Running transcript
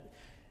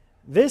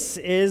This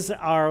is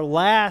our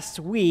last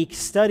week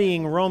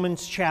studying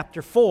Romans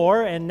chapter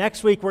 4, and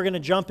next week we're going to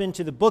jump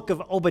into the book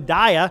of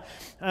Obadiah,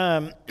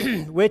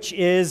 which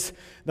is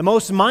the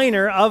most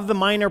minor of the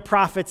minor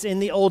prophets in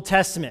the Old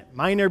Testament.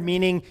 Minor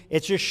meaning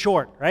it's just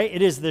short, right?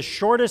 It is the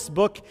shortest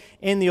book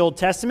in the Old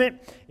Testament.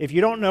 If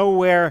you don't know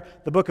where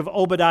the book of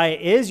Obadiah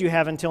is, you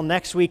have until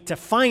next week to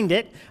find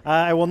it.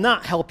 I will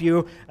not help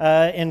you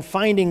in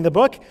finding the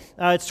book.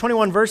 It's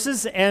 21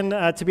 verses, and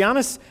to be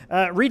honest,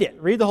 read it.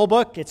 Read the whole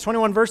book. It's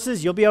 21 verses.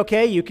 You'll be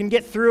okay. You can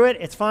get through it.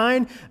 It's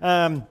fine.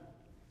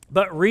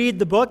 But read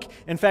the book.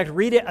 In fact,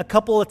 read it a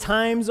couple of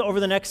times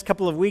over the next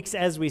couple of weeks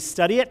as we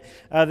study it.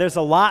 There's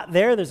a lot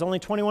there. There's only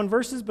 21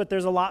 verses, but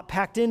there's a lot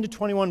packed into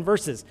 21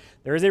 verses.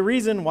 There is a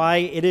reason why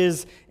it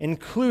is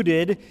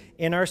included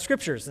in our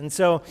scriptures. And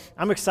so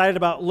I'm excited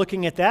about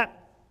looking at that.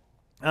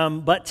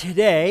 But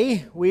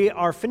today, we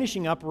are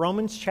finishing up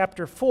Romans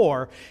chapter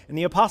 4, and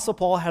the Apostle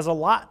Paul has a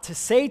lot to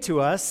say to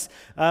us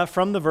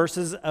from the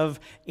verses of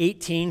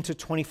 18 to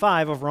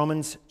 25 of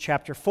Romans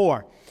chapter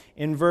 4.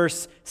 In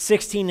verse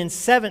 16 and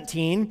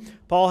 17,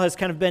 Paul has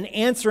kind of been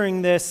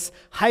answering this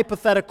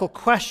hypothetical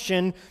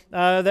question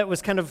that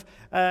was kind of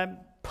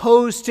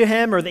posed to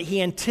him, or that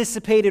he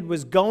anticipated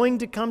was going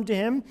to come to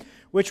him,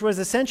 which was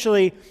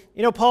essentially,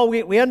 Paul,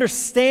 we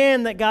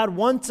understand that God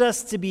wants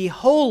us to be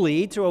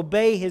holy, to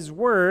obey His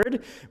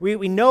word.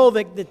 We know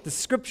that the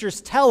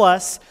Scriptures tell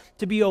us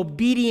to be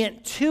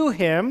obedient to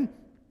Him.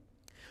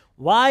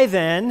 Why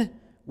then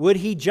would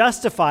He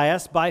justify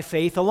us by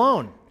faith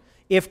alone?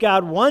 If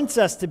God wants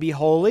us to be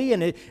holy,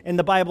 and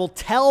the Bible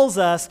tells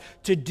us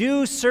to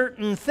do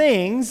certain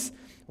things,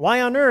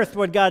 why on earth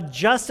would God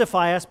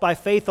justify us by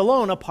faith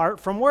alone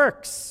apart from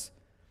works?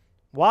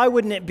 Why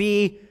wouldn't it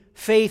be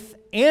faith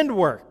and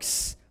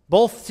works,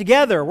 both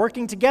together,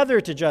 working together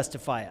to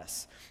justify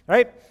us,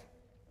 right?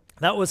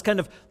 That was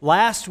kind of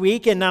last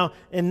week, and now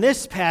in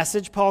this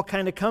passage, Paul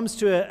kind of comes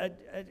to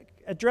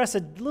address a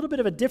little bit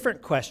of a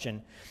different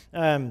question.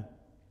 And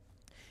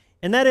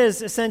that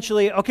is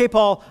essentially, okay,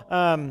 Paul,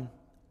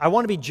 I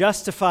want to be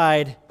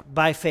justified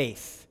by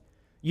faith.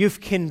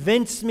 You've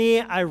convinced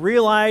me. I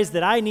realize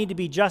that I need to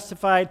be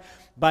justified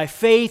by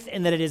faith,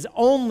 and that it is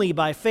only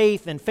by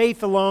faith and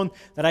faith alone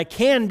that I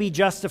can be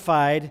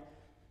justified.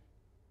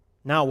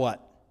 Now what?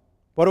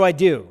 What do I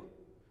do?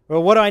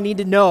 Well, what do I need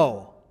to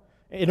know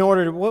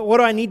what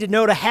do I need to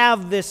know to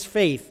have this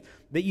faith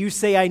that you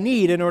say I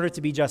need in order to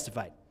be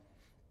justified?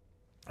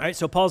 All right,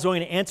 so Paul's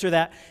going to answer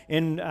that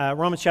in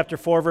Romans chapter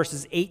 4,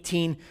 verses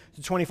 18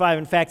 to 25.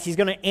 In fact, he's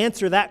going to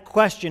answer that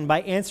question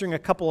by answering a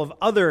couple of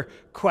other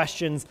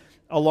questions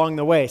along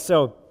the way.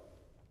 So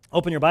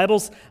open your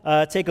Bibles,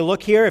 take a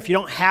look here. If you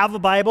don't have a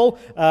Bible,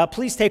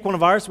 please take one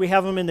of ours. We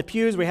have them in the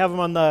pews. We have them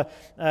on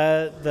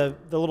the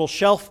little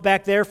shelf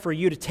back there for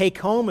you to take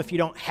home. If you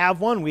don't have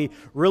one, we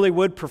really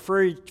would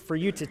prefer for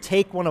you to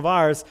take one of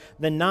ours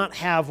than not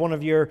have one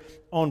of your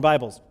own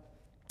Bibles.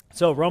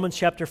 So Romans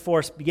chapter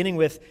 4, beginning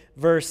with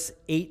verse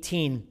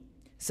 18,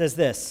 says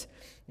this,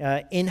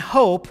 in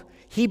hope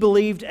he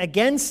believed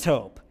against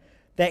hope,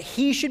 that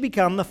he should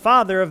become the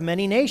father of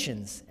many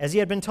nations, as he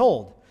had been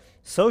told.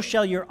 So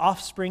shall your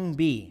offspring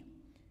be.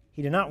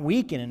 He did not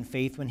weaken in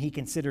faith when he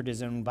considered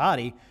his own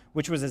body,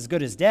 which was as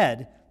good as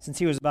dead, since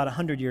he was about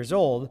 100 years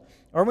old,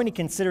 or when he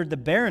considered the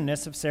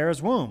barrenness of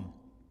Sarah's womb.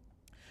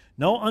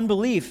 No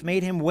unbelief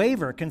made him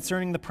waver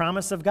concerning the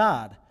promise of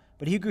God,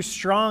 but he grew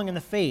strong in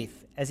the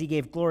faith as he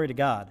gave glory to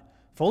God,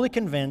 fully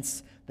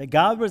convinced that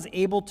God was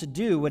able to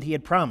do what he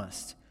had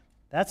promised.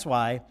 That's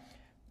why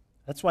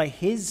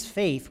his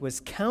faith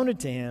was counted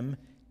to him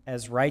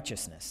as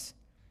righteousness.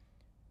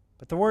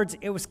 But the words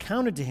 "it was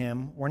counted to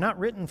him" were not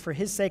written for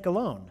his sake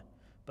alone,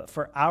 but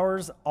for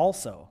ours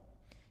also.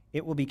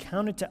 It will be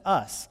counted to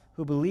us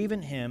who believe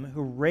in him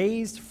who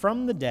raised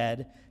from the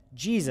dead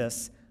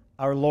Jesus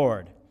our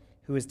Lord,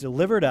 who was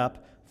delivered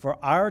up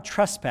for our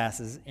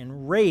trespasses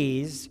and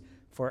raised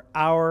for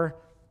our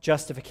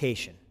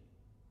justification.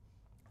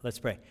 Let's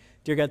pray.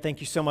 Dear God, thank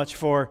you so much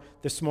for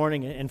this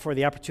morning and for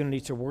the opportunity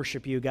to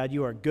worship you. God,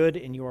 you are good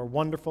and you are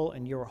wonderful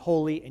and you are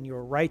holy and you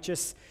are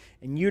righteous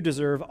and you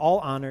deserve all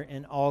honor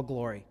and all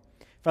glory.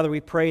 Father, we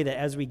pray that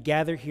as we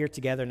gather here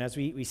together and as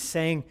we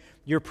sang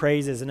your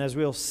praises and as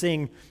we'll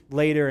sing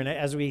later and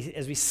as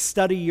we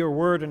study your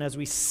word and as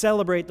we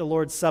celebrate the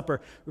Lord's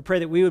Supper, we pray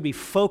that we would be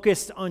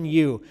focused on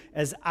you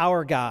as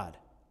our God,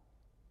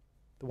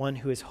 the one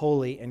who is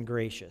holy and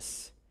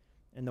gracious,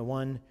 and the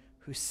one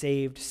who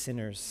saved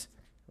sinners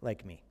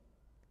like me.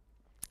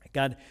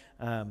 God,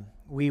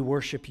 we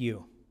worship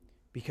you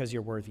because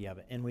you're worthy of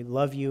it, and we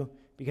love you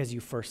because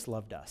you first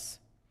loved us.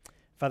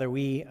 Father,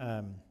 we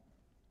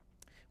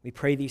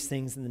pray these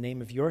things in the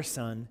name of your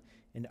Son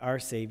and our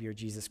Savior,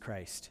 Jesus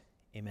Christ.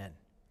 Amen.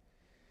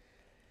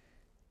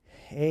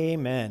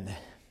 Amen.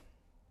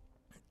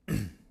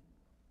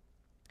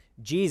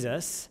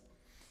 Jesus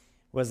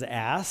was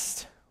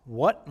asked,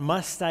 "What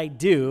must I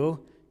do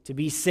to to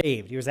be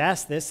saved? He was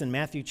asked this in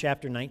Matthew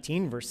chapter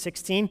 19, verse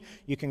 16.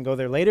 You can go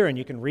there later and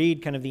you can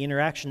read kind of the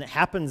interaction that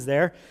happens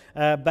there.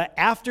 But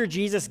after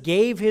Jesus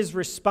gave his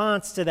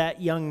response to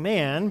that young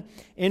man,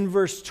 in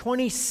verse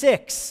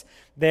 26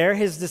 there,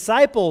 his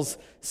disciples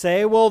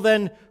say, well,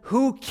 then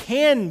who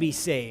can be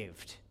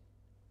saved?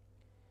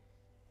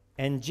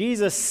 And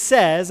Jesus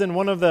says in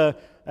one of the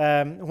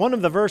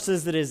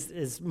verses that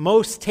is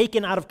most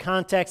taken out of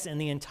context in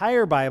the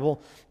entire Bible,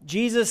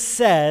 Jesus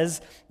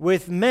says,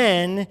 with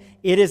men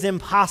it is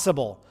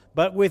impossible,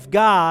 but with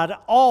God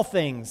all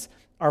things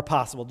are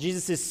possible.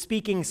 Jesus is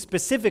speaking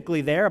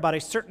specifically there about a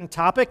certain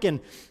topic,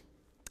 and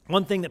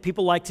one thing that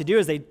people like to do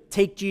is they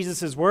take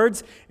Jesus'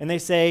 words and they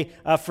say,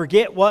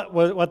 forget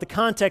what the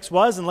context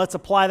was, and let's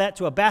apply that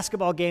to a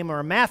basketball game or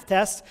a math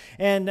test,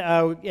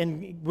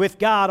 and with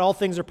God all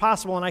things are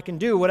possible, and I can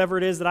do whatever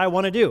it is that I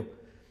want to do.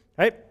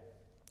 Right?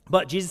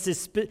 But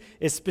Jesus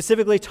is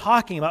specifically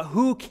talking about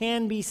who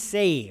can be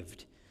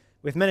saved.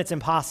 With men, it's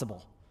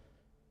impossible.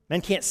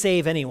 Men can't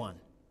save anyone.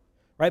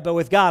 Right? But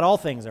with God, all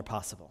things are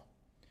possible.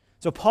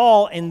 So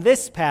Paul, in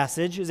this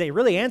passage, is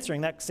really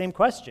answering that same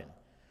question.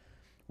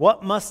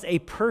 What must a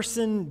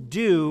person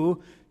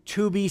do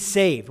to be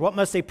saved? What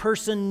must a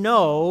person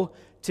know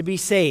to be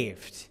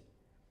saved?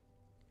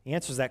 He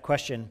answers that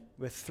question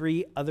with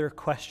three other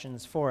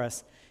questions for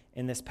us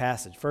in this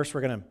passage. First,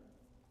 we're going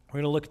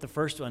to look at the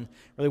first one,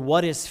 really,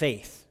 what is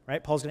faith?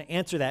 Right? Paul's going to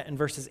answer that in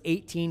verses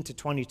 18 to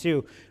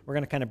 22. We're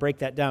going to kind of break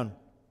that down.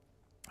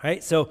 All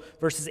right, so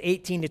verses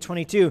 18 to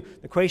 22,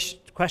 the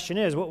question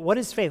is, what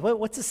is faith?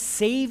 What's a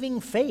saving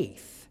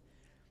faith?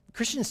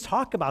 Christians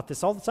talk about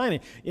this all the time.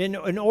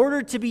 In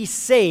order to be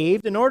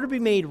saved, in order to be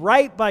made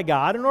right by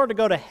God, in order to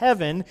go to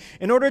heaven,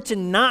 in order to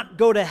not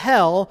go to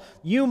hell,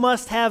 you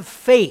must have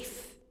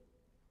faith.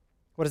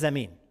 What does that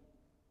mean?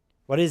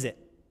 What is it?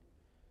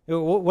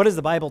 What is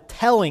the Bible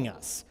telling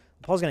us?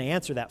 Paul's going to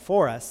answer that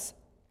for us.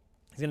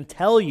 He's going to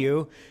tell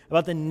you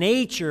about the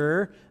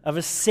nature of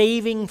a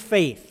saving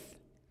faith.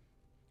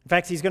 In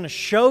fact, he's going to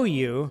show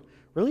you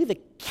really the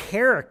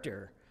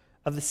character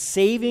of the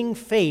saving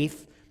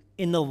faith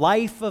in the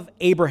life of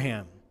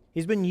Abraham.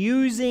 He's been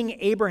using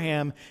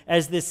Abraham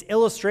as this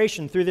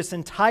illustration through this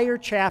entire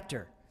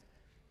chapter.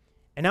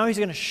 And now he's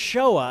going to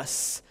show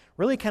us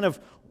really kind of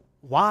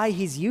why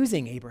he's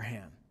using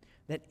Abraham.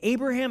 That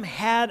Abraham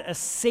had a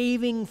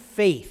saving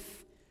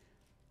faith.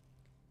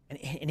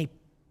 And he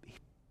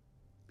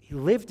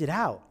lived it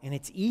out. And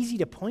it's easy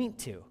to point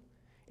to.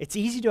 It's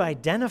easy to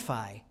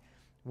identify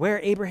where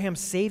Abraham's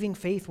saving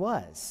faith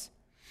was.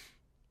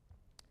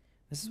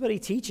 This is what he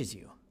teaches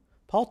you.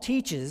 Paul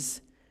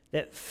teaches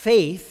that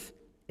faith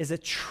is a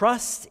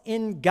trust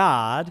in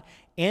God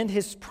and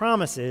his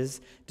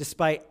promises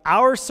despite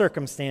our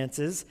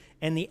circumstances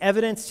and the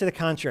evidence to the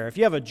contrary. If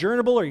you have a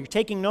journal or you're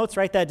taking notes,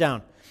 write that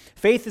down.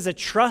 Faith is a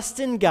trust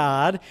in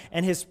God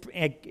and his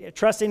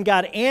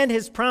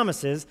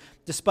promises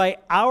despite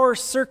our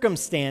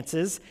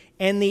circumstances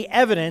and the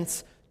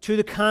evidence to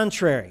the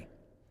contrary.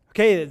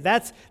 Okay,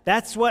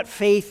 that's what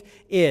faith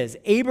is.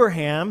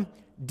 Abraham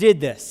did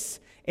this.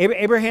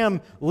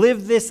 Abraham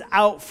lived this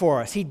out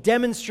for us. He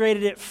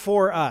demonstrated it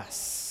for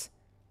us.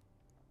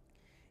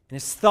 In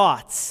his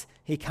thoughts,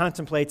 he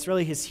contemplates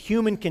really his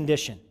human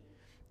condition.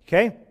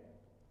 Okay?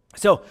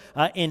 So,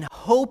 in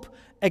hope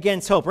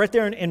against hope, right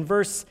there in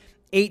verse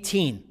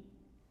 18,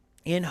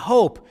 in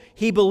hope,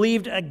 he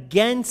believed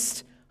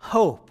against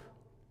hope.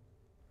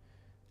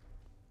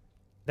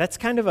 That's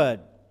kind of a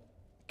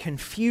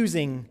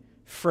confusing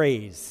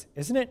phrase,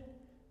 isn't it?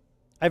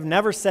 I've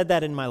never said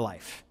that in my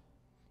life.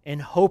 In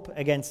hope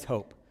against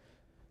hope.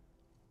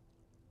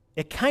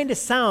 It kind of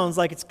sounds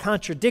like it's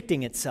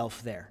contradicting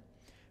itself there,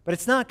 but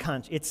it's not.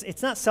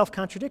 It's not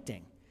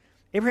self-contradicting.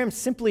 Abraham's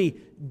simply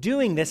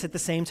doing this at the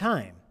same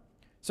time.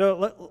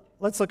 So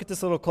let's look at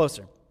this a little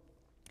closer.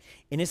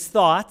 In his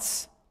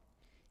thoughts,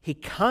 he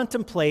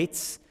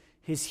contemplates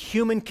his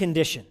human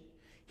condition.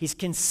 He's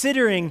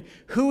considering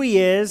who he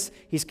is.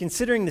 He's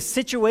considering the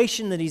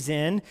situation that he's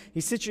in.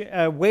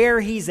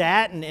 Where he's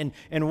at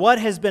and what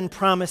has been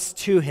promised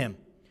to him.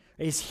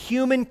 His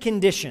human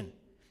condition,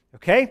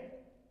 okay?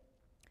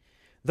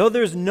 Though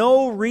there's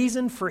no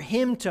reason for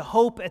him to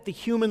hope at the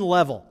human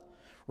level.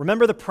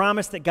 Remember the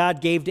promise that God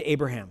gave to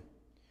Abraham.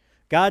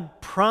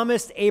 God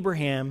promised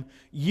Abraham,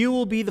 you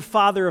will be the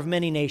father of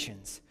many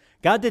nations.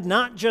 God did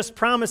not just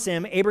promise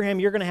him, Abraham,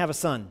 you're going to have a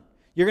son.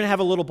 You're going to have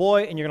a little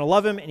boy, and you're going to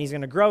love him, and he's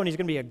going to grow, and he's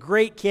going to be a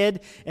great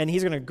kid, and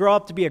he's going to grow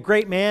up to be a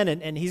great man,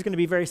 and he's going to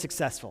be very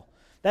successful.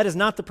 That is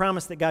not the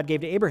promise that God gave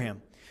to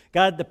Abraham.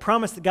 The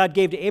promise that God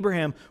gave to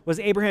Abraham was,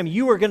 Abraham,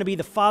 you are going to be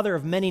the father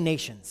of many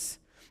nations.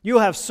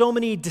 You'll have so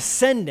many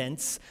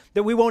descendants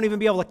that we won't even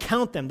be able to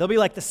count them. They'll be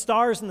like the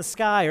stars in the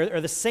sky or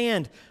the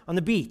sand on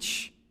the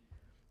beach.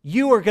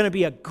 You are going to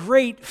be a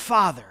great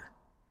father.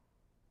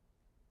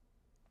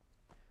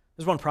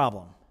 There's one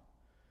problem.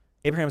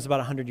 Abraham's about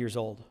 100 years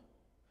old,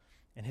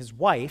 and his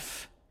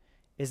wife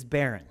is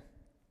barren.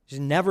 She's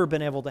never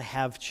been able to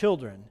have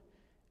children.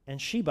 And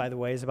she, by the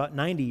way, is about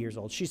 90 years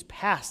old. She's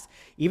past,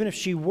 even if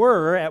she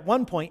were at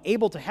one point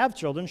able to have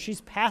children,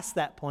 she's past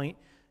that point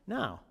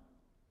now.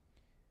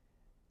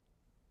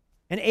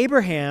 And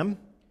Abraham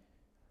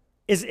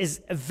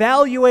is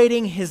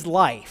evaluating his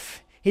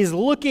life. He's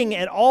looking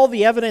at all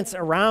the evidence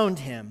around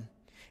him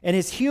and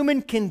his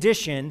human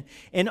condition,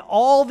 and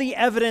all the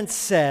evidence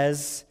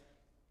says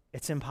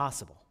it's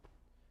impossible.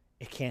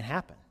 It can't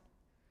happen.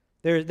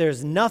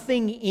 There's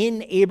nothing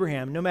in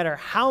Abraham, no matter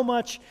how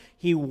much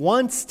he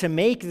wants to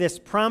make this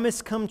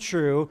promise come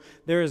true,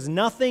 there is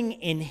nothing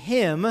in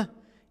him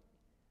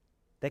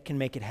that can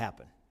make it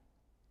happen.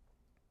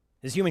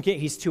 His human kid,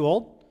 he's too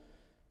old.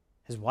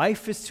 His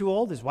wife is too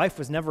old. His wife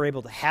was never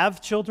able to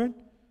have children.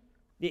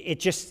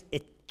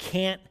 It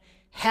can't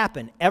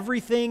happen.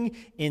 Everything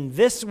in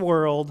this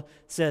world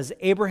says,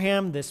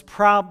 Abraham, this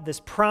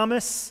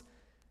promise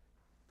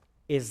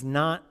is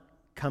not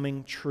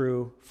coming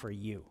true for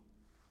you.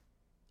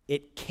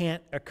 It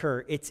can't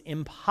occur. It's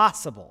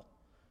impossible.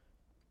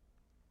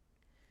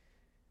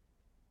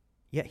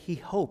 Yet he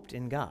hoped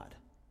in God.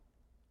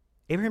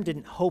 Abraham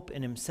didn't hope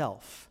in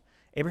himself.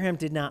 Abraham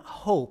did not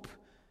hope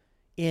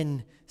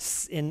in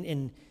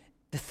the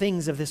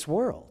things of this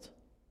world.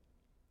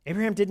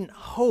 Abraham didn't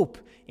hope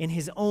in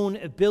his own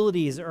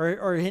abilities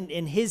or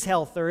in his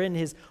health or in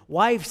his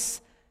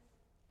wife's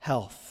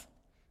health.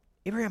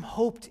 Abraham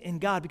hoped in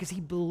God because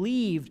he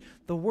believed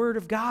the word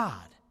of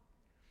God.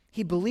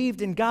 He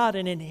believed in God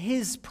and in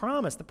his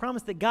promise, the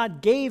promise that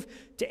God gave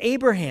to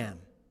Abraham.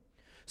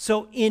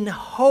 So in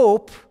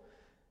hope,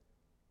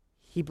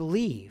 he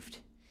believed.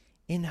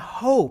 In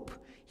hope,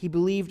 he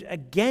believed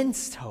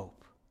against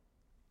hope.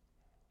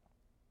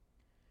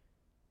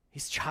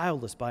 He's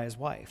childless by his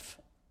wife.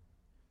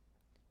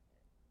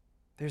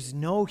 There's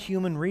no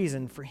human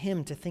reason for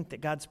him to think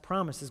that God's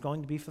promise is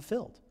going to be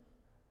fulfilled.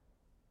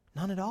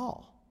 None at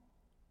all.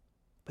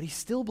 But he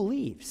still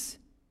believes.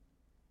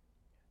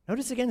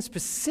 Notice again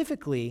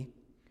specifically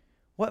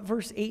what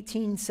verse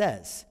 18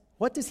 says.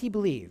 What does he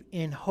believe?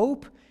 In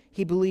hope,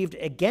 he believed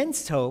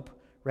against hope,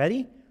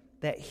 ready?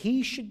 That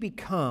he should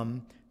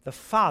become the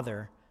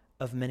father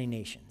of many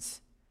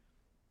nations.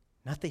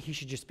 Not that he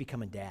should just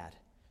become a dad.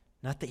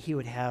 Not that he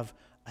would have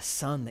a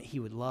son that he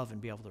would love and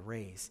be able to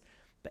raise.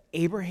 But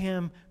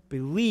Abraham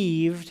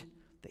believed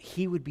that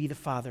he would be the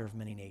father of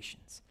many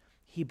nations.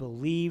 He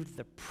believed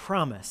the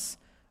promise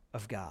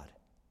of God.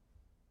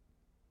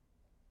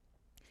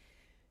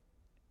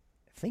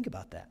 Think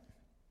about that.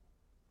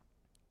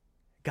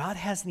 God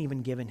hasn't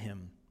even given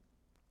him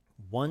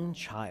one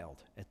child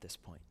at this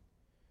point.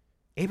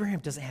 Abraham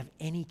doesn't have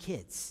any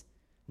kids.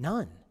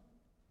 None.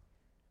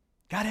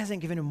 God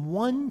hasn't given him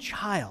one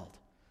child,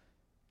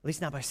 at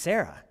least not by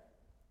Sarah.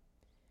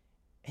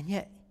 And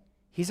yet,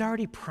 he's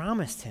already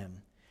promised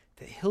him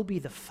that he'll be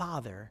the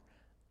father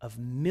of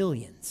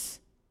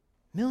millions.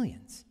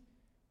 Millions.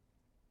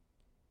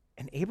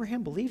 And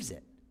Abraham believes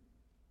it.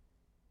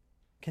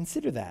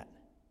 Consider that.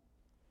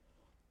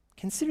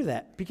 Consider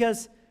that.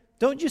 Because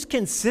don't just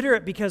consider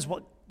it because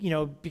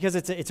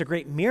it's a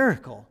great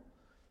miracle.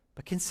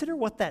 But consider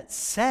what that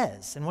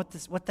says and what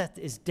that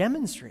is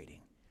demonstrating.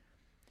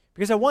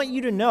 Because I want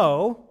you to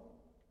know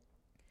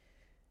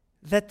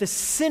that the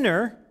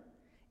sinner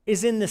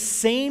is in the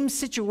same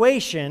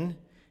situation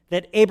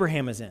that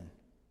Abraham is in.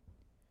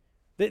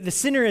 The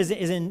sinner is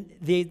in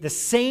the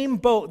same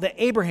boat that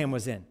Abraham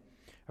was in.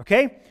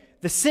 Okay?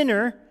 The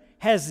sinner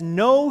has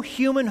no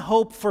human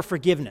hope for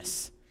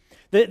forgiveness.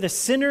 The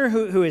sinner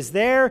who is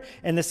there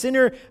and the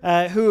sinner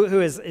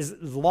who is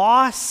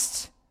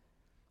lost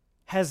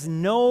has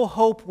no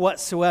hope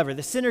whatsoever.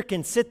 The sinner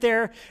can sit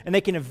there and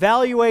they can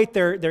evaluate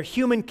their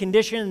human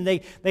condition. And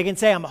they can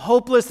say, I'm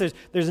hopeless.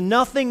 There's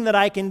nothing that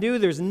I can do.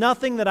 There's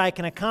nothing that I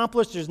can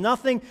accomplish. There's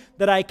nothing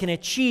that I can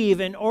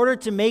achieve in order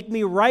to make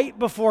me right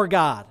before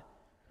God.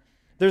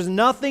 There's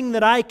nothing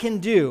that I can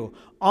do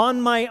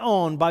on my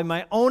own, by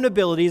my own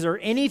abilities, or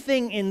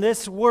anything in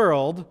this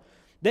world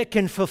that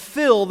can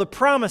fulfill the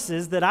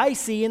promises that I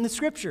see in the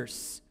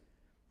Scriptures.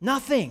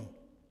 Nothing.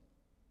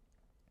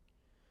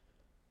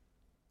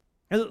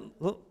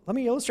 Let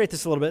me illustrate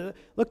this a little bit.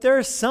 Look, there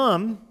are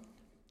some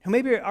who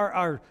maybe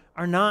are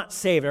not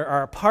saved, or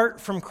are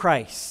apart from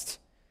Christ.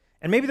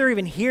 And maybe they're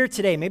even here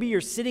today. Maybe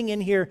you're sitting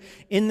in here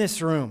in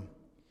this room.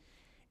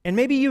 And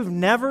maybe you've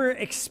never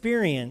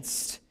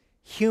experienced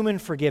human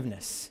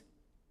forgiveness.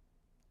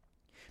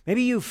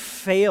 Maybe you've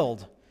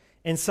failed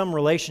in some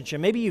relationship.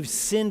 Maybe you've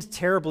sinned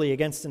terribly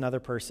against another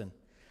person.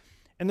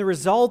 And the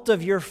result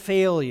of your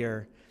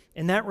failure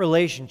in that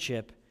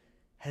relationship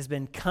has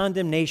been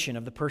condemnation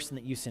of the person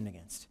that you sinned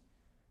against.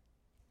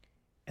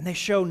 And they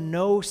show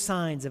no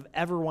signs of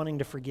ever wanting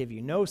to forgive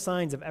you, no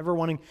signs of ever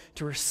wanting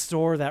to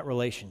restore that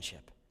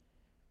relationship.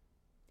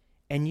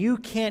 And you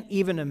can't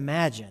even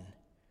imagine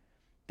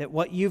that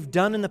what you've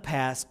done in the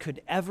past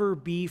could ever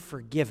be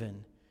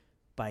forgiven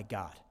by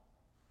God.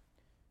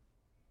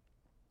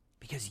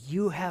 Because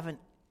you haven't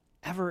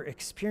ever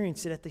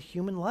experienced it at the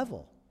human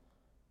level.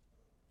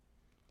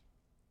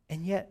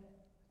 And yet,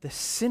 the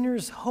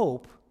sinner's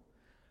hope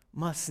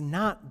must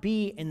not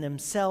be in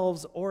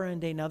themselves or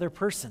in another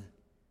person.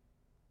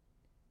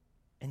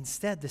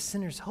 Instead, the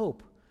sinner's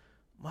hope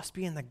must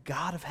be in the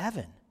God of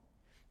heaven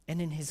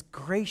and in his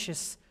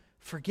gracious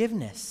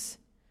forgiveness.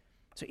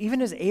 So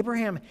even as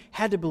Abraham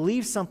had to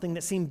believe something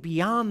that seemed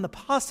beyond the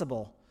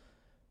possible,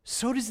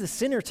 so does the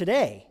sinner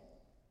today.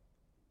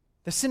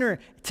 The sinner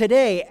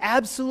today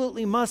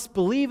absolutely must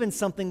believe in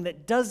something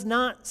that does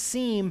not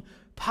seem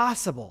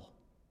possible.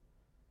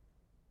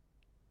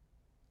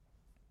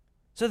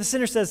 So the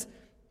sinner says,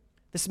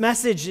 this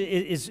message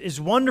is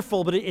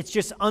wonderful, but it's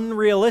just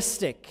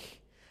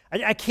unrealistic.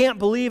 I can't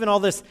believe in all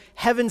this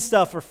heaven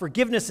stuff or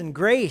forgiveness and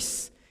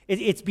grace.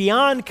 It's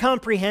beyond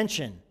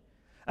comprehension.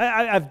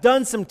 I've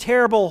done some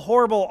terrible,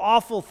 horrible,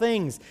 awful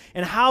things,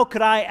 and how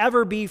could I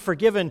ever be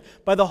forgiven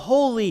by the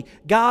holy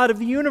God of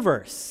the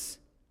universe?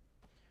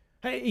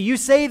 You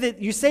say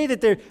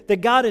that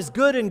God is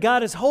good and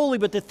God is holy,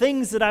 but the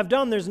things that I've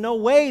done, there's no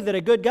way that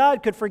a good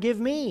God could forgive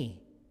me.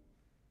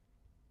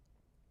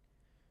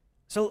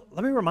 So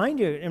let me remind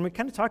you, and we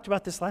kind of talked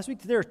about this last week,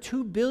 that there are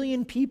 2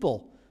 billion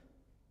people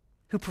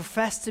who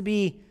profess to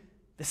be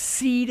the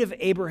seed of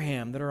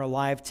Abraham that are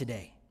alive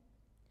today.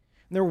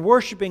 And they're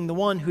worshiping the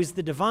one who's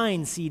the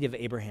divine seed of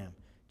Abraham,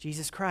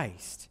 Jesus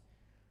Christ.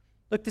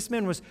 Look, this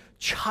man was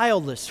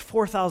childless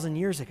 4,000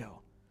 years ago.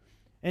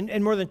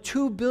 And more than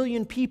 2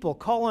 billion people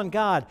call on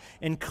God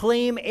and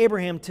claim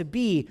Abraham to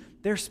be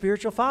their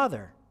spiritual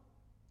father.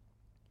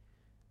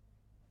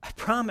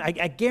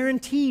 I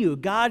guarantee you,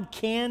 God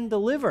can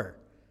deliver.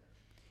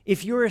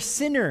 If you're a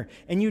sinner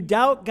and you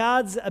doubt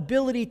God's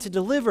ability to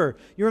deliver,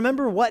 you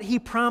remember what he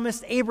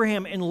promised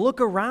Abraham and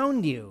look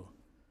around you.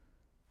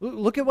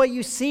 Look at what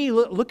you see.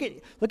 Look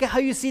at how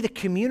you see the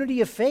community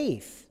of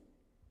faith.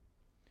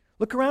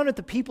 Look around at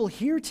the people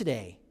here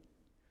today.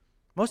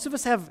 Most of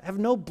us have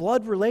no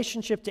blood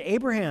relationship to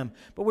Abraham,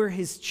 but we're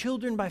his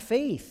children by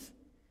faith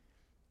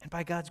and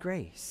by God's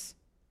grace.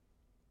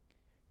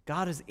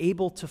 God is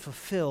able to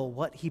fulfill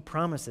what he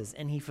promises,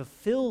 and he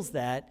fulfills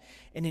that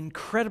in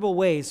incredible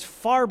ways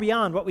far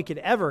beyond what we could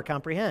ever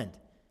comprehend.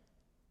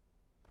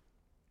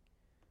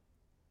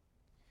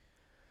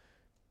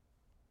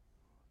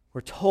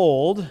 We're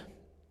told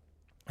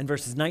in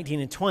verses 19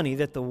 and 20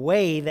 that the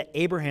way that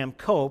Abraham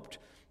coped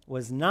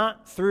was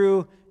not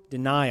through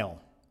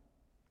denial.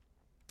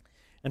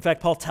 In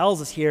fact, Paul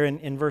tells us here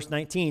in verse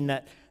 19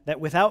 that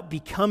without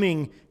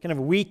becoming kind of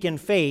weak in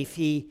faith,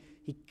 he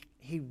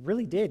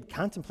really did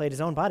contemplate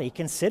his own body. He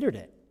considered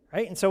it,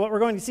 right? And so what we're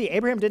going to see,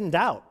 Abraham didn't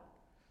doubt.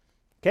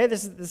 Okay,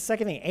 this is the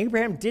second thing.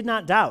 Abraham did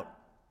not doubt.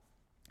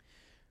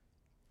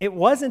 It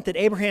wasn't that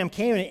Abraham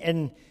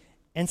came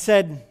and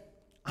said,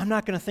 I'm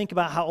not going to think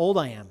about how old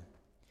I am.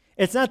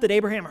 It's not that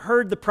Abraham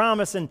heard the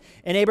promise and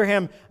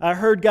Abraham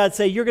heard God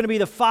say, you're going to be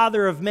the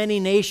father of many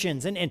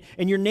nations, and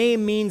your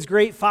name means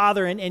great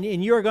father, and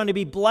you're going to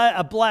be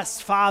a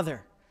blessed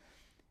father.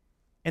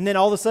 And then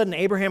all of a sudden,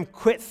 Abraham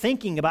quit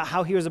thinking about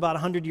how he was about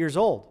 100 years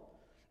old.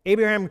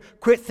 Abraham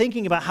quit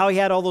thinking about how he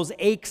had all those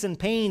aches and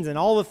pains and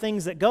all the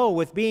things that go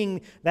with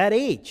being that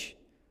age.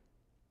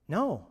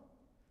 No,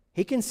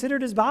 he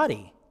considered his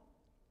body.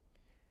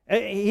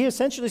 He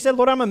essentially said,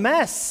 Lord, I'm a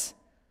mess.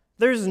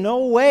 There's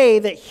no way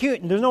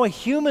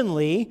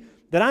humanly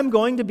that I'm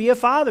going to be a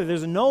father.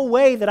 There's no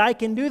way that I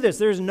can do this.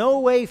 There's no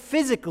way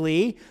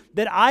physically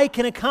that I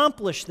can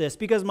accomplish this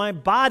because my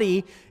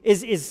body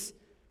is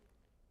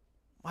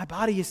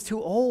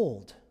too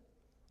old.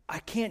 I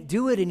can't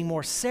do it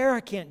anymore.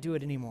 Sarah can't do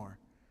it anymore.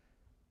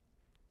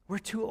 We're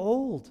too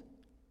old.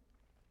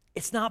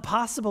 It's not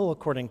possible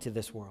according to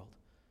this world.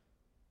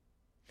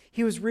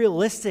 He was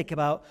realistic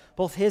about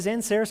both his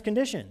and Sarah's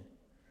condition.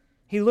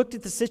 He looked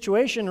at the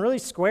situation really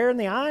square in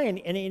the eye,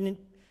 and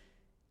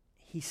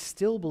he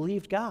still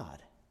believed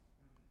God.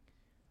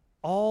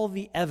 All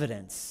the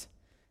evidence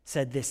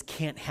said this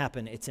can't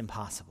happen. It's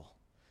impossible.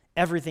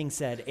 Everything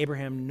said,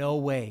 Abraham, no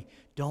way.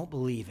 Don't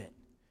believe it.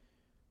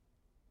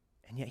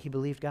 And yet he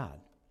believed God.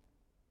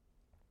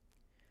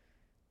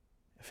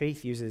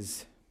 Faith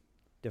uses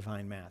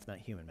divine math, not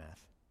human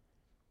math.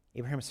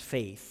 Abraham's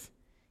faith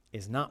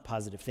is not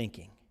positive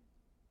thinking.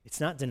 It's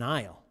not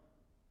denial.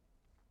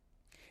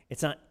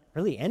 It's not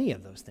really any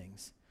of those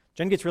things.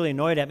 Jen gets really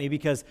annoyed at me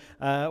because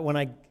when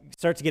I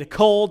start to get a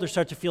cold or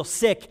start to feel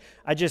sick,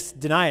 I just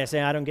deny it. I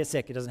say, I don't get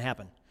sick. It doesn't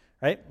happen.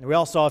 Right? And we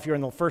all saw if you were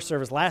in the first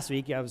service last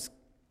week, I was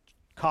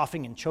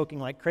coughing and choking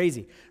like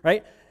crazy.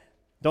 Right?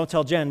 Don't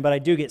tell Jen, but I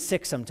do get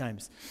sick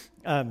sometimes.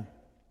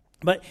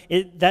 But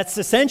that's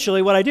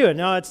essentially what I do.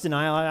 No, it's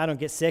denial. I don't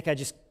get sick. I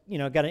just,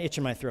 got an itch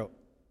in my throat.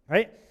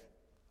 Right?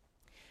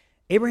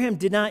 Abraham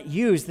did not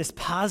use this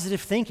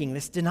positive thinking,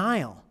 this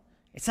denial.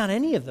 It's not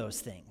any of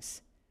those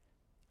things.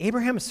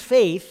 Abraham's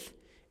faith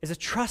is a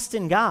trust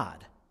in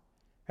God.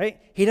 Right?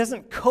 He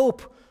doesn't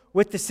cope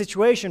with the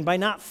situation by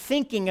not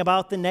thinking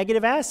about the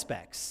negative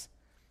aspects.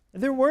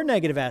 There were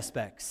negative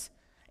aspects.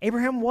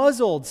 Abraham was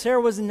old.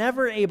 Sarah was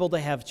never able to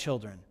have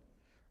children,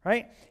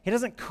 right? He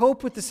doesn't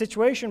cope with the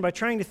situation by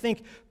trying to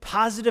think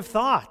positive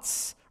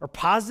thoughts or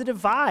positive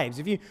vibes.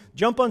 If you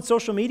jump on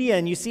social media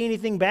and you see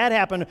anything bad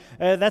happen,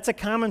 that's a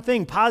common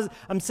thing.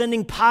 I'm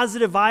sending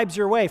positive vibes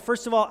your way.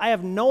 First of all, I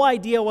have no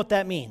idea what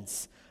that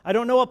means. I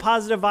don't know what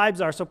positive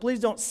vibes are, so please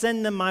don't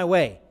send them my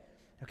way,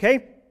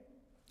 okay?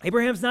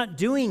 Abraham's not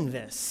doing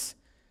this.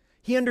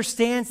 He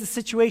understands the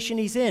situation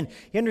he's in.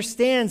 He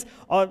understands,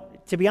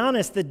 to be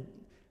honest,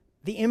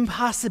 the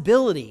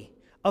impossibility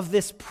of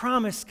this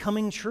promise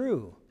coming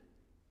true.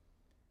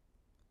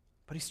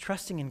 But he's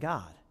trusting in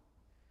God.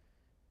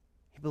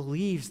 He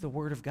believes the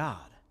word of God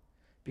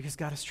because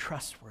God is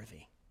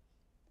trustworthy.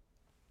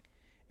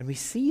 And we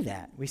see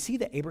that. We see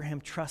that Abraham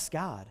trusts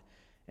God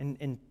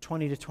in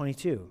 20 to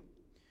 22.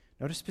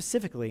 Notice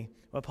specifically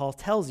what Paul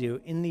tells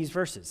you in these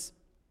verses.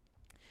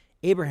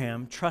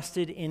 Abraham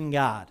trusted in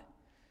God,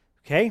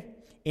 okay?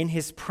 In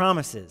his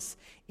promises,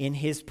 in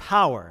his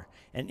power,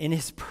 and in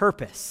his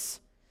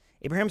purpose.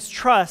 Abraham's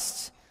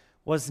trust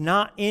was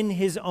not in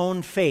his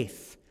own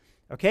faith,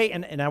 okay?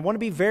 And I want to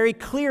be very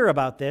clear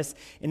about this.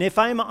 And if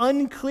I'm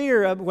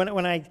unclear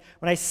when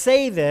I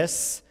say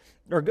this,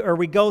 or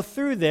we go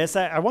through this,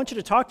 I want you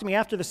to talk to me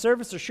after the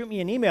service or shoot me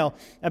an email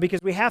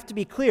because we have to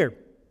be clear.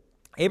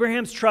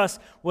 Abraham's trust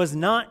was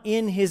not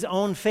in his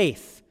own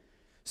faith.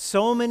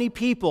 So many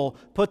people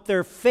put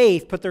their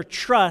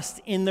trust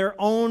in their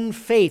own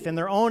faith, in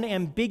their own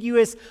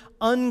ambiguous,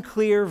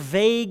 unclear,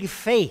 vague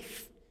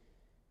faith.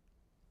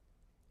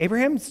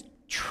 Abraham's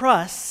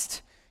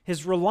trust,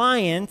 his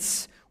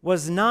reliance,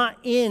 was not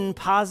in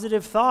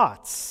positive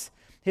thoughts.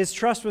 His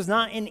trust was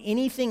not in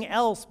anything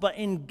else but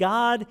in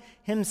God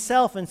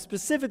himself. And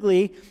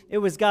specifically, it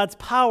was God's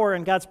power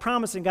and God's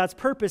promise and God's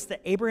purpose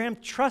that Abraham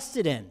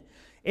trusted in.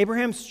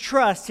 Abraham's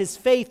trust, his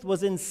faith,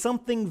 was in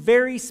something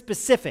very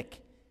specific.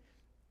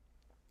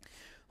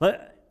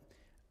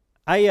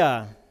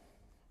 I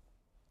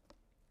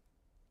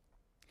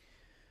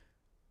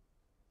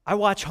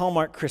watch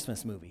Hallmark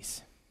Christmas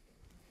movies.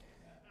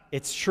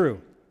 It's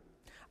true.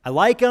 I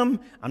like them.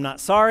 I'm not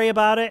sorry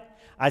about it.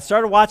 I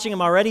started watching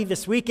them already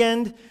this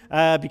weekend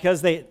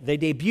because they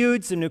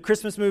debuted some new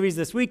Christmas movies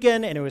this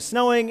weekend, and it was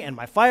snowing, and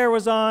my fire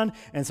was on,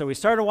 and so we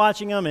started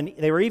watching them, and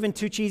they were even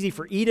too cheesy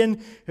for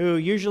Eden, who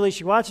usually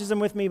she watches them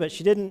with me, but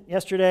she didn't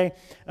yesterday.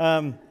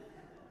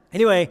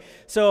 Anyway,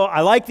 so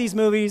I like these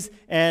movies,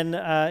 and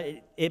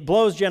it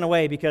blows Jen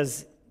away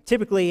because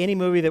typically any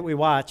movie that we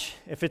watch,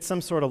 if it's some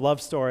sort of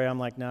love story, I'm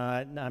like, no,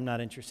 I'm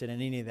not interested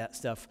in any of that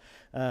stuff.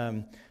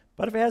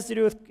 But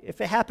if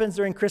it happens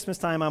during Christmas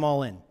time, I'm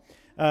all in.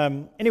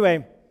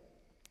 Anyway,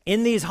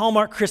 in these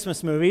Hallmark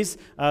Christmas movies,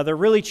 they're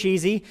really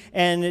cheesy,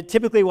 and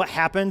typically what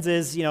happens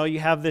is, you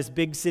have this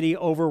big city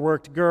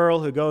overworked girl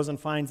who goes and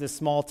finds this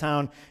small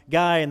town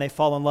guy, and they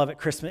fall in love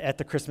at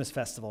the Christmas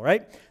festival,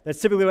 right? That's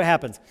typically what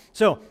happens.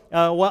 So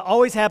what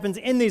always happens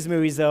in these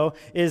movies, though,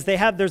 is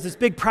there's this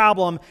big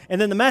problem, and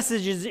then the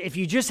message is if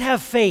you just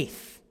have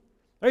faith,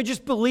 right,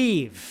 just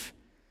believe.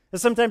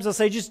 Sometimes they'll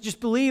say, just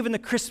believe in the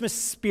Christmas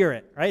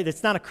spirit, right?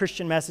 It's not a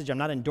Christian message. I'm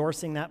not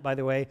endorsing that, by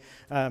the way.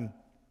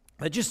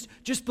 But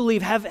just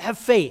believe, have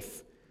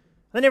faith.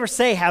 They never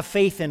say have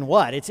faith in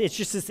what. It's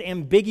just this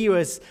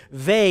ambiguous,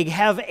 vague,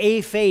 have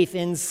a faith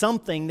in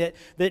something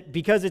that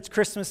because it's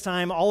Christmas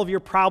time, all of your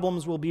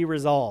problems will be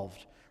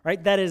resolved,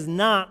 right? That is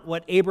not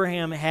what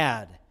Abraham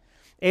had.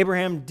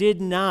 Abraham did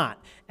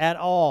not at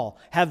all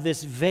have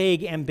this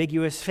vague,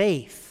 ambiguous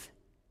faith.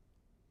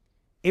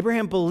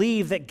 Abraham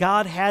believed that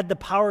God had the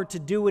power to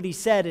do what he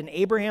said, and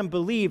Abraham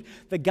believed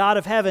the God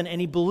of heaven, and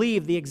he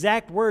believed the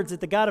exact words that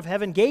the God of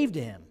heaven gave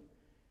to him.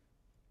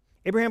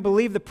 Abraham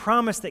believed the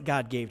promise that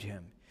God gave to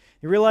him.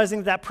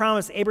 Realizing that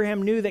promise,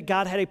 Abraham knew that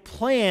God had a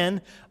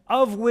plan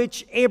of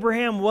which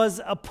Abraham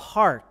was a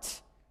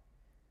part,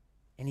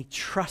 and he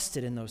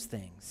trusted in those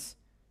things.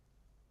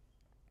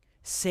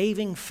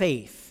 Saving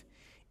faith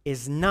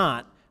is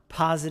not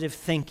positive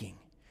thinking.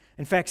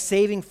 In fact,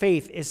 saving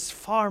faith is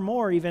far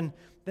more even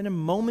than a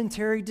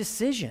momentary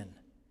decision.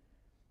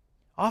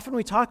 Often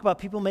we talk about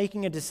people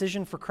making a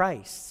decision for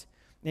Christ.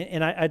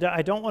 And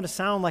I don't want to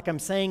sound like I'm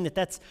saying that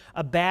that's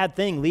a bad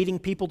thing. Leading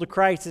people to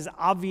Christ is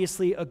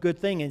obviously a good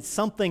thing. It's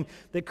something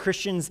that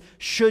Christians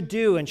should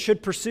do and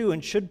should pursue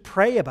and should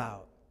pray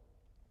about.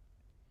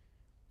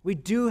 We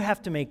do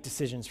have to make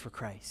decisions for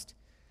Christ.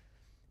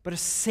 But a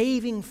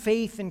saving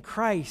faith in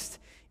Christ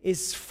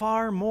is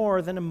far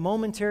more than a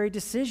momentary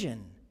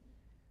decision.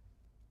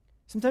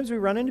 Sometimes we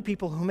run into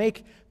people who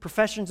make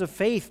professions of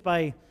faith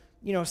by,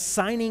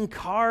 signing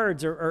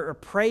cards or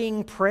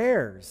praying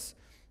prayers.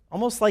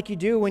 Almost like you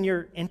do when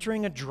you're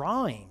entering a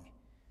drawing.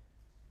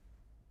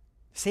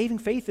 Saving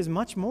faith is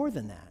much more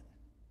than that.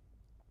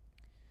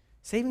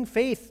 Saving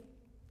faith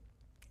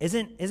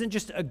isn't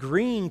just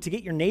agreeing to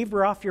get your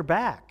neighbor off your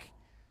back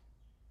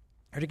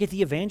or to get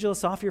the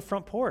evangelist off your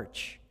front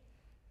porch.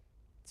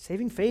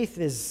 Saving faith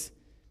is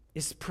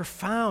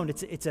profound.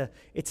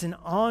 It's an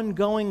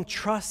ongoing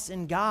trust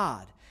in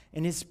God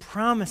and His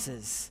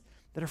promises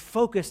that are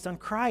focused on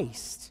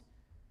Christ.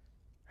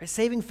 Right?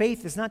 Saving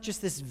faith is not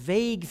just this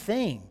vague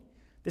thing,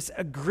 this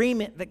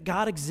agreement that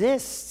God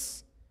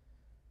exists.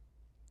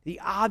 The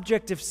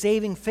object of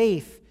saving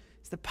faith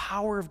is the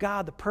power of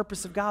God, the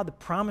purpose of God, the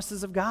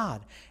promises of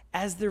God,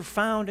 as they're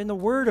found in the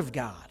Word of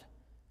God.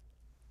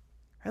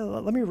 Right,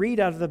 let me read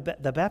out of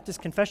the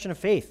Baptist Confession of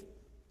Faith.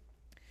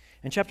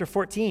 In chapter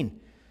 14,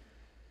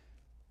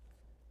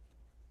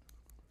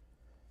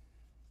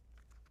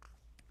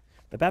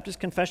 The Baptist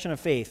Confession of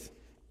Faith,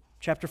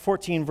 chapter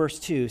 14, verse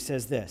 2,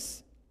 says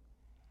this: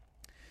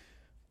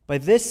 By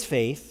this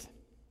faith,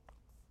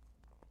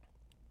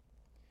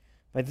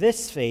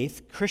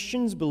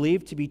 Christians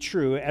believe to be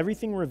true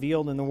everything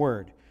revealed in the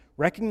Word,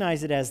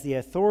 recognize it as the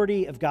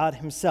authority of God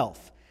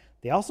Himself.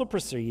 They also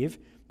perceive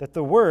that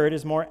the Word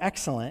is more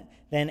excellent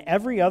than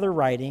every other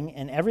writing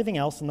and everything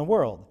else in the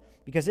world,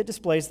 because it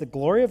displays the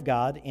glory of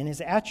God in His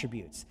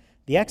attributes,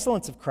 the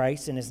excellence of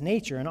Christ in His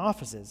nature and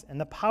offices, and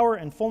the power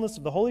and fullness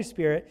of the Holy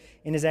Spirit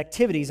in His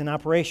activities and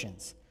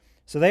operations.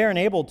 So they are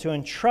enabled to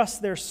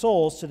entrust their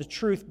souls to the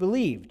truth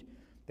believed.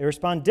 They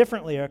respond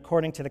differently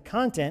according to the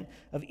content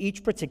of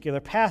each particular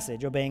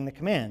passage, obeying the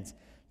commands,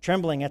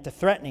 trembling at the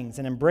threatenings,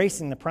 and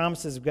embracing the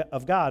promises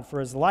of God for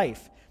His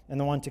life and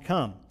the one to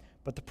come.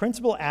 But the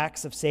principal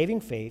acts of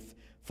saving faith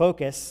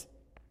focus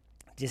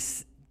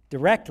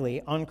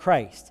directly on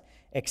Christ,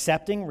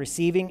 accepting,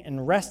 receiving,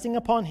 and resting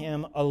upon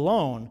Him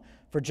alone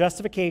for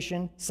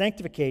justification,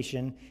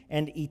 sanctification,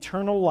 and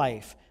eternal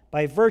life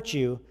by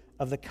virtue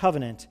of the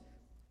covenant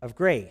of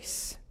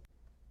grace.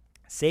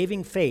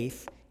 Saving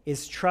faith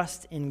is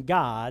trust in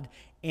God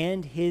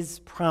and His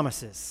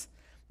promises.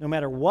 No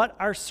matter what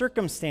our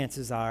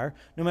circumstances are,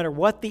 no matter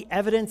what the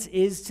evidence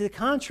is to the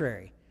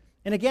contrary.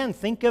 And again,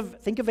 think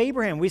of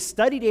Abraham. We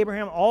studied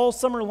Abraham all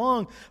summer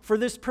long for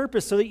this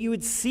purpose, so that you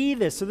would see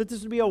this, so that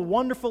this would be a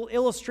wonderful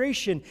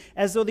illustration,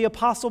 as though the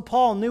Apostle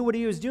Paul knew what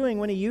he was doing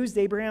when he used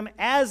Abraham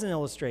as an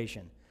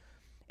illustration.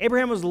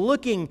 Abraham was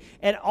looking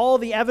at all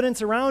the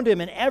evidence around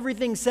him, and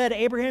everything said,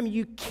 Abraham,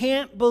 you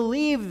can't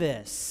believe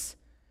this.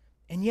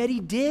 And yet he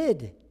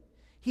did.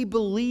 He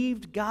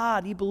believed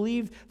God. He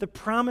believed the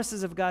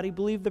promises of God. He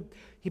believed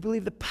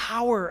the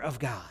power of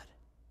God.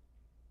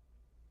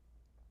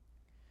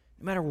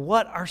 No matter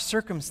what our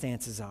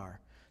circumstances are,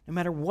 no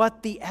matter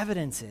what the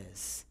evidence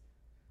is,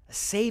 a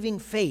saving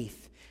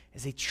faith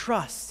is a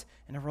trust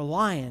and a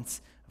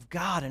reliance of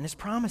God and His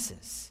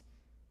promises.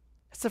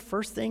 That's the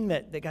first thing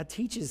that God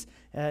teaches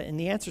in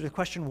the answer to the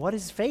question, what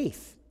is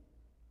faith?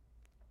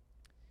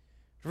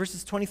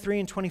 Verses 23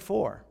 and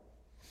 24.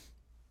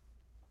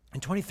 In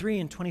 23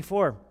 and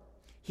 24,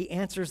 he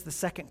answers the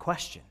second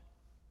question.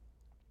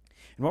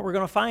 And what we're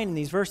going to find in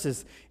these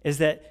verses is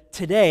that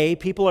today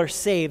people are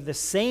saved the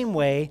same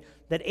way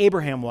that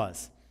Abraham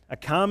was. A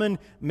common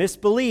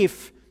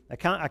misbelief, a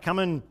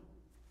common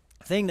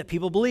thing that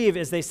people believe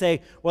is they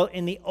say, well,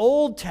 in the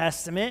Old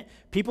Testament,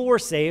 people were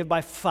saved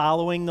by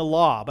following the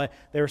law. But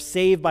they were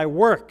saved by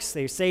works.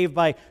 They were saved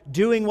by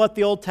doing what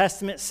the Old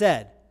Testament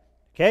said.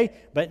 Okay?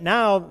 But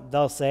now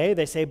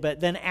they say, but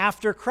then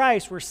after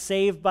Christ, we're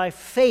saved by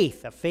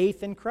faith, a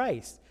faith in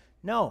Christ.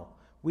 No,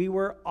 we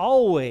were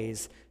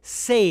always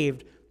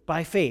saved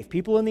by faith.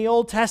 People in the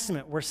Old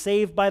Testament were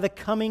saved by the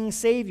coming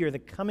Savior, the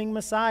coming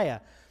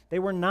Messiah. They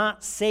were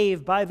not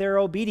saved by their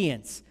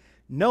obedience.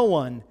 No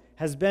one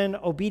has been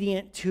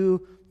obedient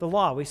to the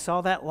law. We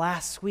saw that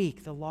last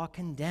week. The law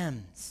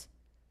condemns.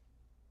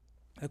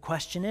 The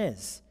question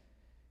is,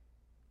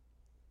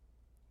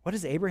 what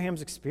does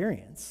Abraham's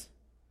experience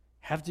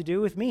have to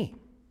do with me?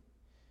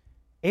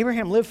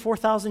 Abraham lived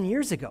 4,000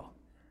 years ago.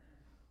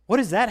 What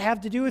does that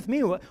have to do with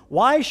me?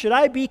 Why should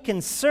I be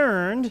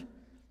concerned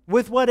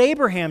with what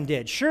Abraham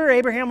did? Sure,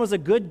 Abraham was a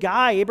good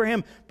guy.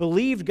 Abraham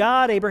believed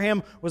God.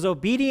 Abraham was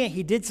obedient.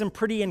 He did some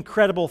pretty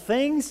incredible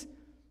things.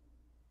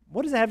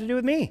 What does that have to do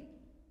with me?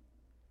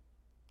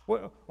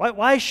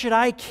 Why should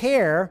I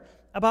care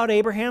about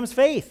Abraham's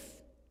faith?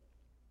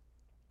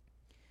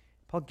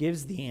 Paul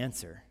gives the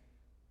answer.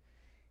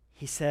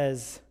 He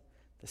says,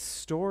 the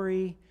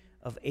story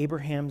of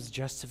Abraham's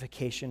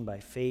justification by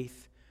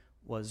faith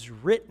was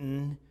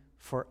written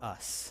for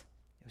us.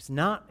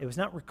 It was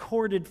not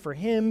recorded for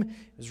him.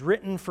 It was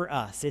written for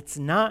us. It's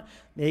not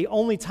the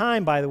only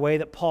time, by the way,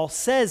 that Paul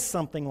says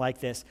something like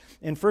this.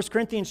 In 1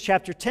 Corinthians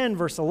chapter 10,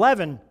 verse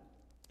 11,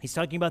 he's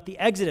talking about the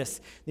Exodus,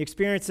 the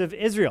experience of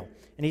Israel.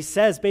 And he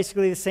says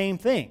basically the same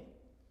thing.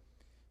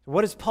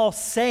 What is Paul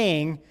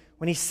saying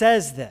when he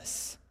says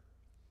this?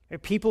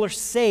 People are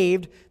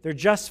saved, they're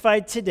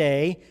justified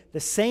today the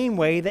same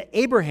way that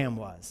Abraham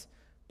was,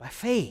 by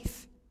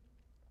faith.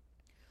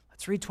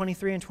 Let's read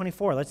 23 and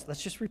 24.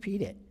 Let's just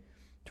repeat it.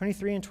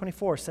 23 and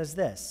 24 says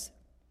this.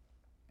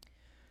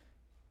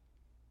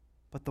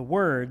 But the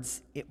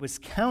words, "it was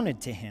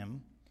counted to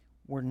him,"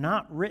 were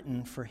not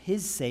written for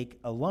his sake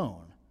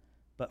alone,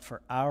 but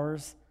for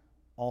ours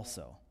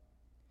also.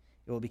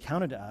 It will be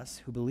counted to us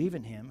who believe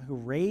in him, who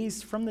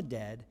raised from the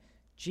dead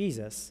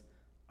Jesus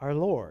our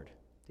Lord.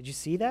 Did you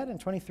see that in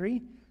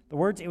 23? The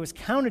words, "it was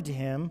counted to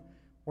him,"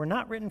 were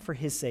not written for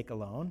his sake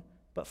alone,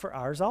 but for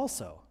ours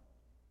also.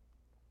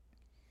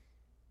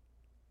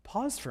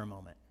 Pause for a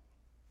moment.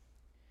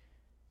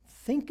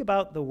 Think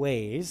about the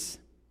ways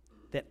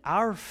that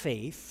our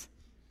faith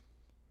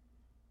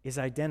is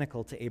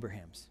identical to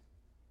Abraham's.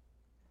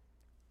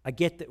 I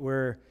get that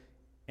we're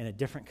in a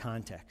different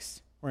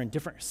context. We're in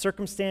different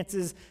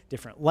circumstances,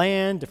 different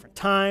land, different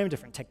time,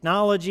 different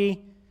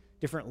technology,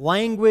 different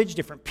language,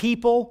 different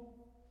people.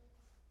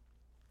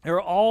 There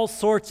are all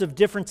sorts of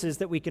differences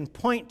that we can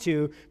point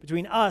to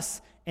between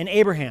us and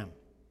Abraham.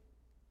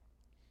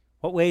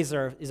 What ways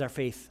is our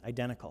faith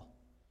identical?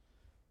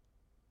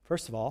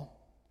 First of all,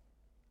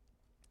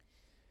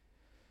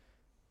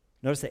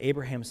 notice that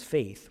Abraham's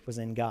faith was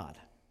in God.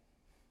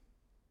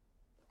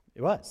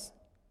 It was.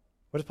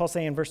 What does Paul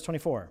say in verse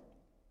 24?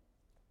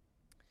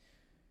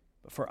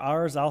 But for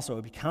ours also, it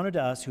will be counted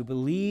to us who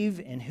believe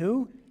in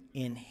who?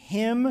 In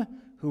him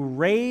who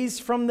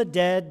raised from the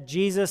dead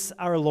Jesus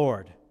our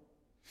Lord.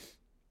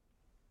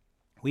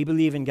 We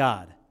believe in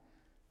God.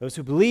 Those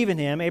who believe in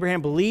him,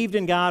 Abraham believed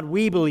in God,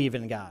 we believe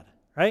in God,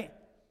 right?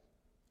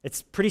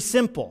 It's pretty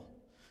simple.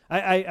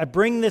 I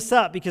bring this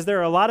up because there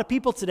are a lot of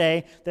people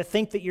today that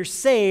think that you're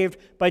saved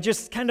by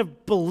just kind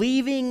of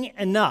believing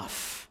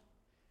enough.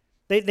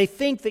 They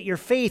think that your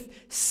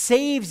faith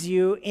saves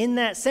you in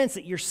that sense,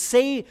 that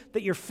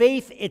that your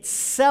faith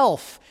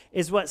itself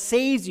is what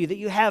saves you, that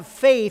you have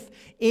faith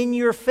in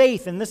your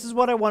faith. And this is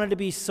what I wanted to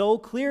be so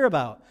clear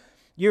about.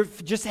 You're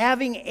just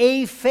having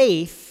a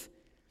faith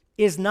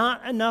is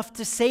not enough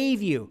to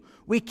save you.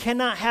 We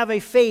cannot have a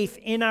faith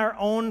in our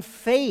own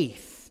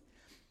faith.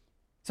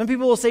 Some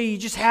people will say you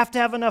just have to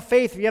have enough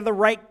faith. If you have the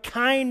right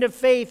kind of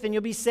faith, then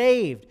you'll be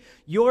saved.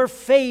 Your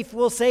faith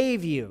will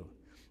save you.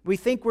 We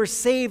think we're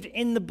saved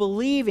in the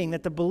believing,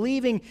 that the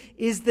believing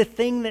is the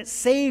thing that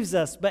saves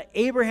us. But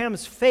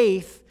Abraham's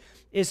faith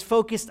is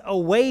focused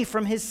away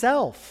from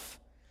himself.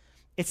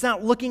 It's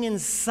not looking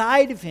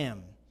inside of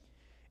him.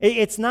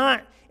 It's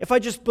not, if I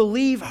just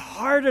believe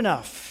hard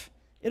enough,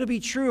 it'll be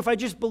true. If I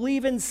just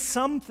believe in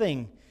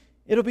something,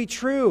 it'll be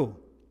true.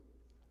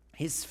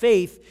 His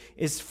faith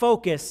is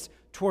focused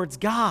towards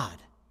God.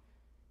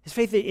 His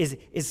faith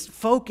is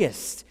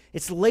focused.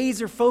 It's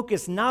laser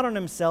focused, not on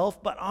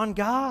himself, but on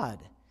God.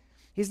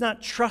 He's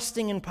not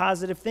trusting in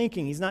positive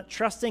thinking. He's not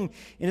trusting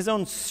in his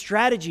own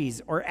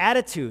strategies or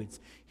attitudes.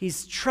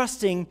 He's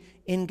trusting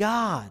in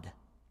God.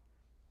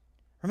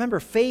 Remember,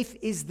 faith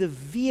is the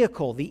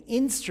vehicle, the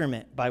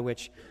instrument by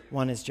which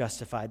one is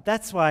justified.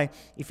 That's why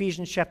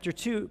Ephesians chapter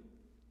 2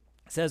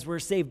 says we're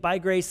saved by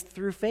grace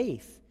through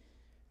faith.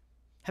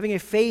 Having a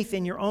faith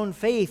in your own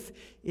faith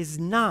is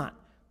not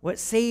what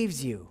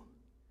saves you.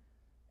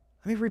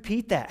 Let me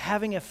repeat that.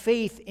 Having a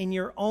faith in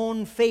your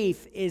own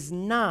faith is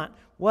not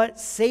what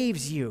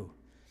saves you.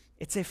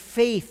 It's a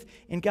faith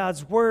in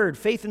God's word,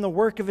 faith in the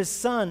work of his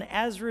Son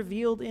as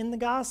revealed in the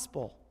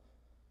gospel.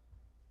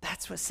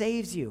 That's what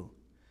saves you.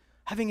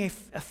 Having a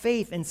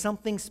faith in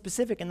something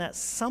specific, and that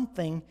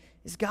something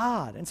is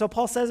God. And so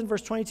Paul says in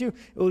verse 22,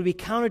 it will be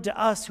counted to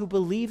us who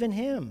believe in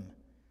him.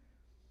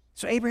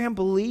 So Abraham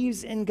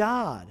believes in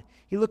God.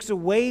 He looks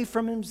away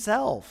from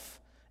himself.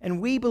 And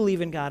we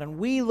believe in God, and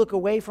we look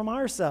away from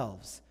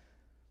ourselves.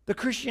 The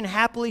Christian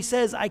happily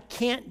says, I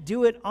can't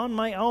do it on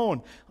my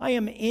own. I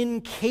am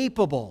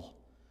incapable.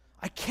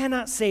 I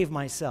cannot save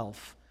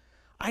myself.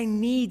 I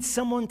need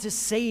someone to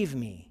save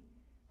me.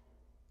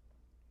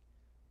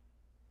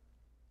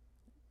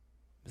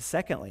 But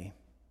secondly,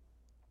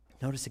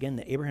 notice again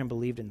that Abraham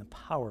believed in the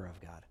power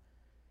of God.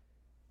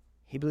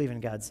 He believed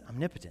in God's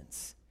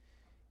omnipotence.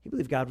 He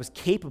believed God was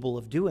capable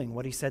of doing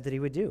what he said that he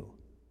would do.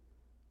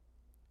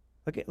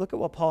 Look at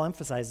what Paul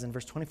emphasizes in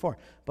verse 24.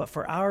 But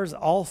for ours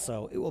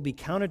also, it will be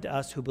counted to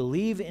us who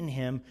believe in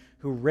him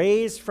who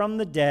raised from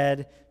the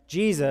dead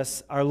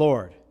Jesus our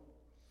Lord.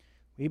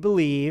 We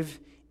believe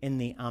in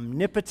the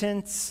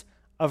omnipotence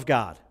of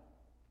God.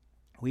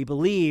 We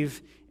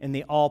believe in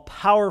the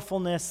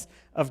all-powerfulness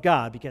of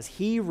God because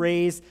he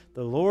raised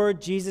the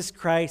Lord Jesus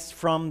Christ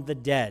from the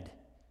dead.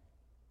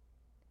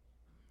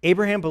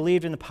 Abraham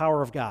believed in the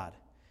power of God.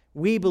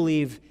 We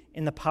believe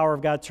in the power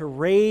of God to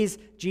raise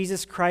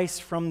Jesus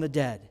Christ from the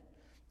dead.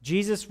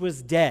 Jesus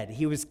was dead.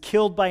 He was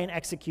killed by an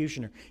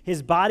executioner.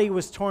 His body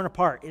was torn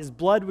apart. His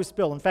blood was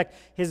spilled. In fact,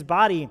 his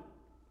body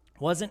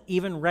wasn't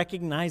even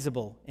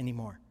recognizable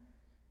anymore.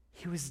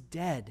 He was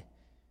dead,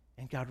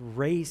 and God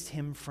raised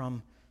him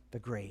from the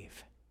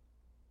grave.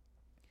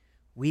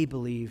 We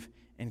believe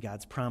in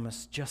God's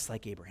promise just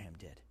like Abraham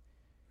did.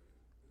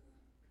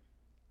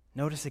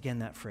 Notice again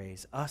that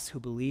phrase, us who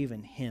believe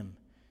in him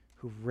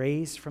who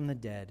raised from the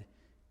dead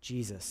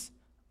Jesus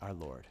our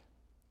Lord.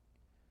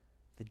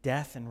 The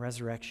death and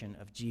resurrection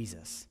of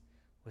Jesus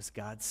was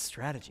God's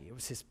strategy. It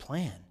was his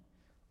plan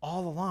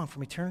all along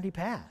from eternity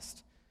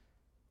past.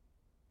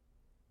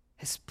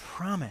 His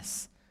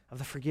promise of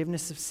the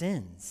forgiveness of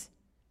sins.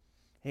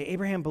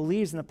 Abraham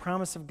believes in the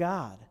promise of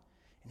God,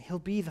 and he'll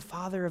be the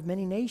father of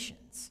many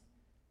nations.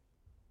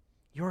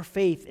 Your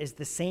faith is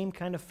the same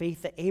kind of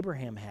faith that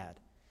Abraham had,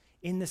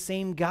 in the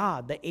same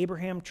God that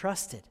Abraham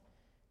trusted.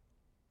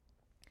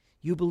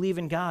 You believe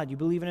in God. You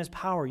believe in his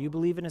power. You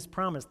believe in his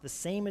promise, the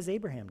same as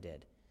Abraham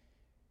did.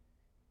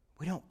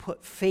 We don't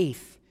put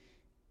faith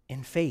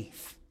in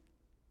faith.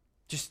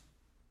 We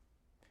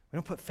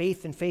don't put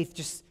faith in faith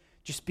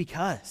just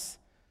because.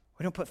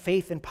 We don't put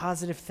faith in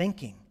positive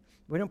thinking.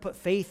 We don't put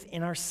faith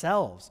in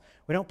ourselves.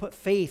 We don't put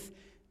faith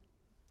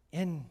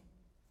in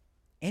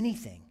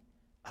anything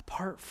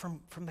apart from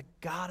the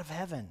God of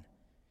heaven.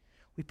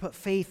 We put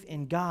faith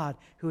in God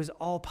who is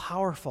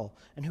all-powerful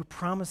and who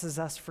promises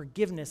us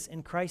forgiveness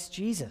in Christ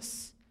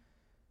Jesus.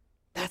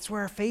 That's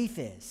where our faith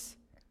is.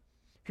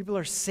 People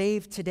are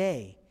saved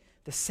today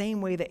the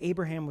same way that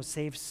Abraham was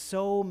saved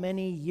so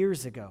many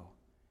years ago.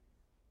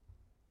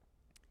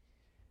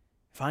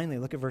 Finally,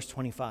 look at verse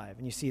 25,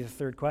 and you see the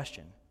third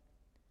question.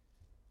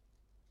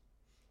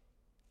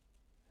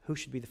 Who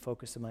should be the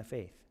focus of my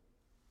faith?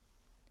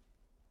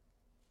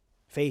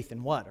 Faith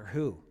in what or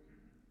who?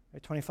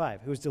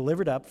 25, who was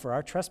delivered up for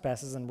our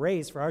trespasses and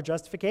raised for our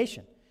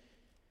justification.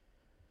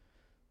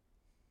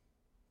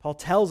 Paul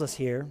tells us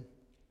here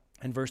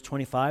in verse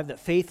 25 that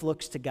faith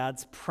looks to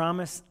God's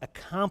promise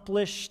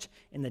accomplished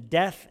in the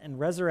death and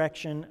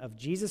resurrection of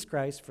Jesus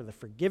Christ for the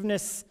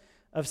forgiveness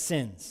of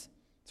sins.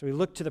 So we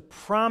look to the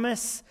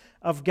promise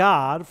of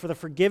God for the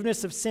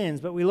forgiveness of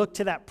sins, but we look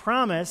to that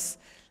promise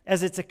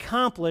as it's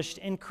accomplished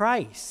in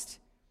Christ.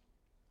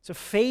 So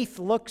faith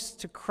looks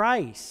to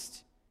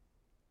Christ.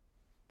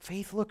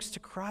 Faith looks to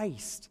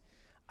Christ.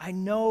 I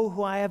know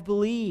who I have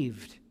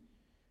believed.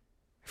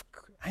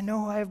 I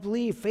know who I have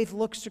believed. Faith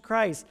looks to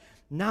Christ.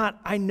 Not,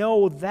 I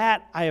know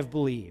that I have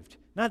believed.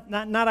 Not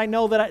I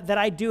know that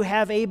I do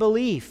have a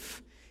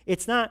belief.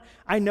 It's not,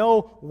 I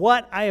know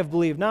what I have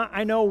believed. Not,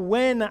 I know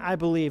when I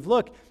believe.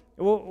 Look,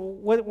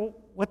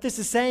 what this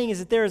is saying is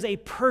that there is a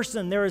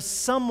person, there is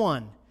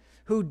someone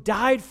who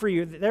died for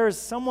you. There is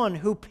someone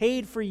who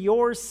paid for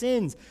your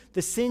sins,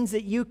 the sins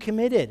that you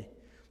committed.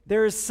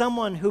 There is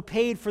someone who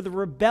paid for the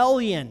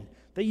rebellion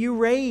that you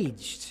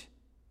raged.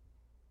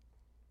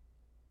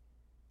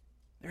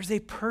 There's a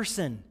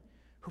person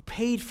who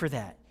paid for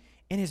that,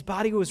 and his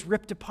body was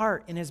ripped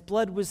apart, and his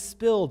blood was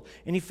spilled,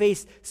 and he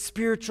faced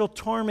spiritual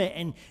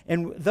torment,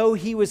 and though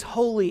he was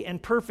holy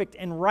and perfect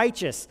and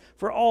righteous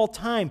for all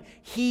time,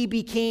 he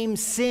became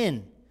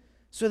sin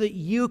so that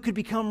you could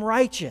become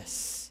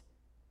righteous.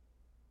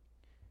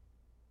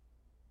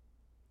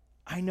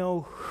 I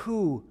know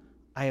who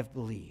I have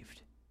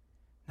believed,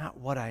 not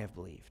what I have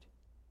believed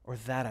or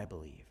that I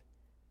believe.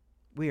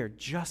 We are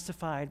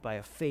justified by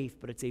a faith,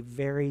 but it's a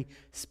very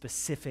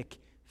specific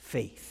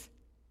faith.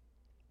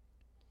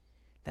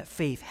 That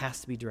faith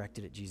has to be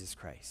directed at Jesus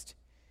Christ.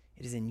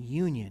 It is in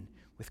union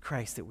with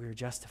Christ that we are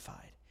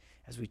justified.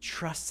 As we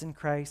trust in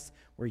Christ,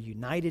 we're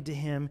united to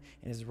him,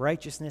 and his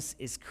righteousness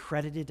is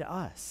credited to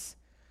us.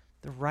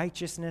 The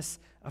righteousness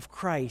of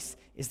Christ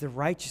is the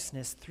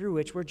righteousness through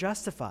which we're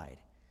justified.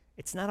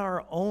 It's not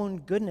our own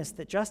goodness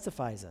that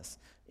justifies us.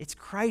 It's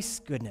Christ's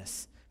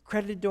goodness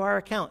credited to our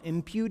account,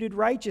 imputed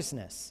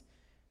righteousness.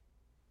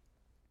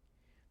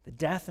 The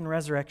death and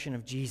resurrection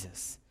of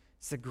Jesus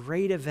is a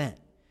great event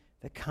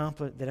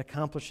that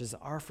accomplishes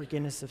our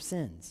forgiveness of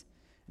sins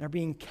and are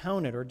being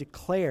counted or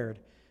declared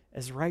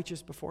as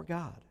righteous before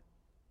God.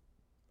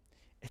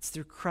 It's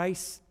through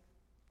Christ's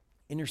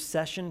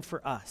intercession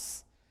for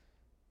us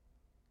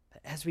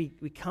that as we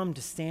come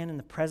to stand in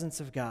the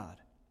presence of God,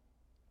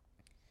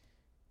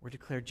 we're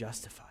declared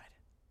justified.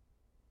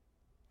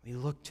 We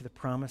look to the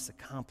promise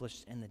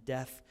accomplished in the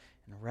death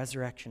and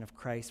resurrection of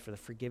Christ for the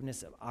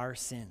forgiveness of our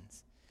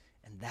sins.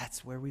 And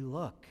that's where we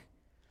look.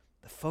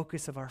 The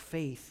focus of our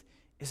faith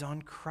is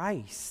on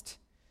Christ.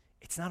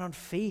 It's not on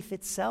faith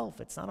itself.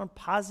 It's not on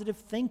positive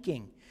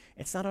thinking.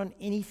 It's not on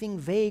anything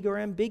vague or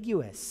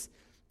ambiguous.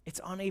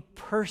 It's on a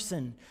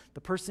person,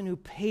 the person who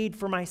paid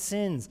for my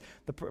sins,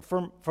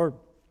 for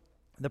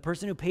the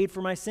person who paid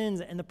for my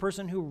sins, and the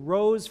person who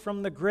rose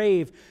from the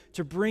grave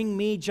to bring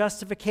me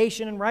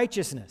justification and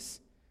righteousness.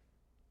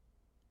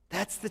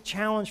 That's the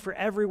challenge for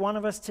every one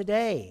of us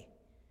today.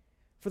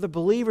 For the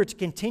believer to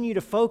continue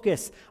to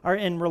focus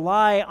and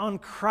rely on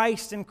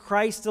Christ and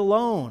Christ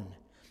alone.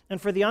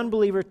 And for the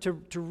unbeliever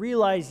to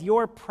realize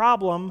your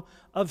problem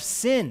of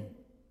sin.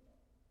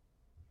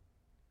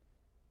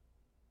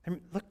 And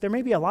look, there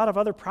may be a lot of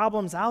other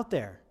problems out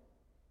there.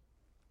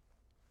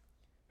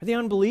 For the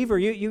unbeliever,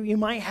 you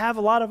might have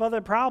a lot of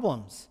other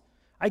problems.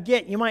 I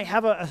get you might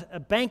have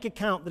a bank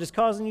account that is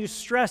causing you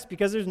stress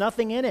because there's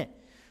nothing in it.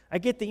 I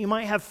get that you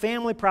might have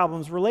family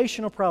problems,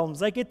 relational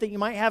problems. I get that you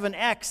might have an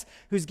ex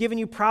who's giving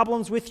you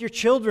problems with your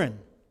children.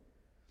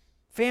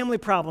 Family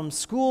problems,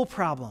 school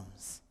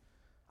problems.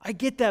 I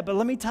get that, but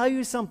let me tell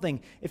you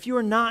something. If you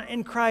are not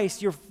in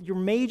Christ, your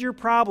major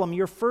problem,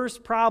 your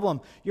first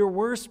problem, your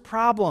worst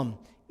problem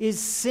is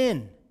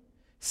sin.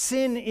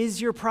 Sin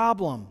is your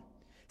problem.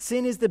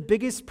 Sin is the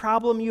biggest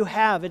problem you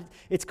have.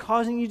 It's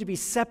causing you to be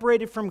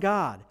separated from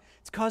God.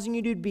 It's causing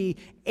you to be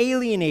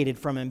alienated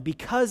from him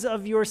because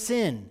of your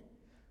sin.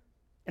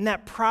 And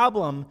that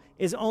problem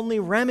is only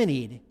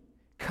remedied,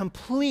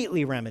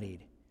 completely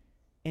remedied,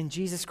 in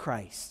Jesus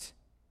Christ.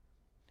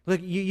 Look,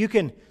 you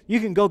can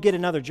go get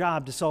another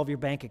job to solve your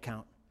bank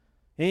account.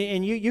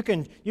 And you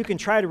can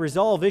try to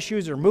resolve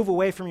issues or move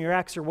away from your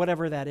ex or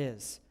whatever that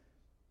is.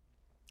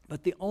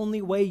 But the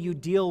only way you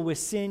deal with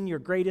sin, your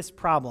greatest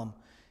problem,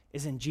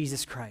 is in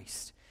Jesus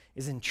Christ,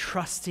 is in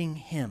trusting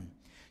him.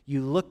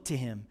 You look to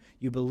him,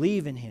 you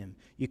believe in him,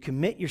 you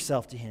commit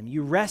yourself to him,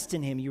 you rest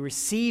in him, you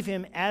receive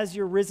him as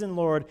your risen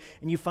Lord,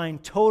 and you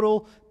find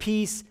total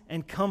peace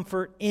and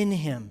comfort in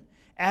him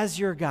as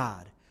your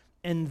God.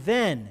 And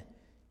then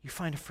you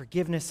find a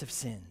forgiveness of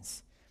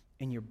sins,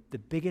 and the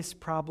biggest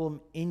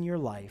problem in your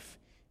life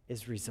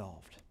is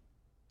resolved.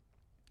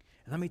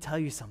 And let me tell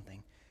you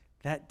something.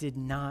 That did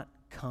not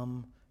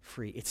come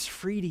free. It's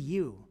free to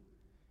you.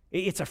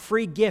 It's a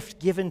free gift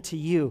given to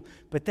you,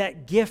 but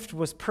that gift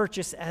was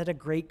purchased at a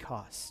great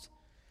cost.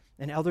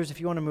 And elders, if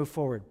you want to move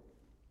forward,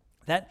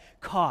 that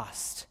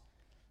cost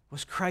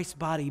was Christ's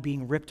body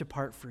being ripped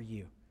apart for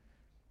you.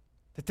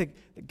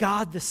 That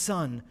God the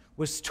Son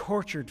was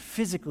tortured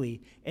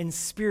physically and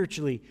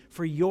spiritually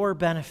for your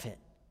benefit.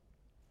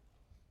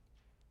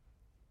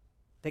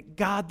 That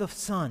God the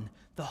Son,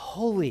 the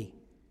holy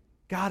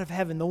God of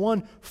heaven, the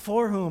one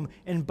for whom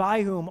and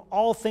by whom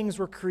all things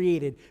were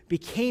created,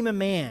 became a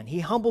man. He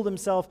humbled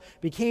himself,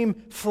 became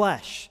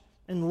flesh,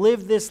 and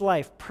lived this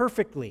life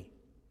perfectly,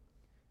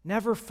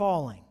 never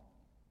falling,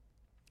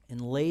 and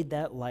laid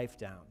that life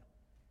down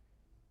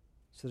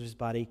so that his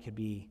body could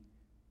be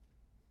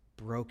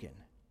broken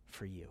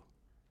for you.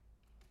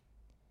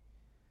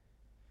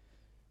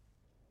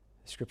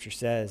 The scripture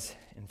says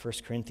in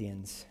 1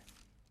 Corinthians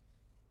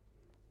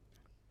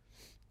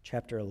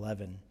chapter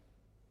 11,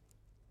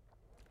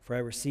 "For I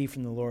received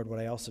from the Lord what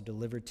I also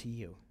delivered to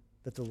you,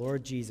 that the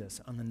Lord Jesus,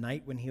 on the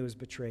night when he was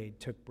betrayed,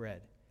 took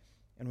bread,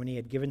 and when he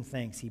had given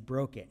thanks, he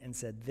broke it and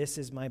said, 'This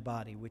is my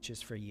body, which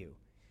is for you.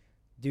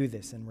 Do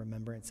this in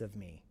remembrance of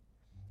me.'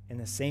 In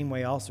the same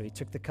way also he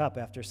took the cup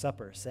after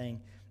supper,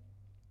 saying,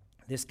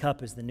 'This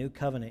cup is the new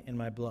covenant in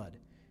my blood.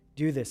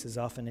 Do this as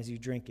often as you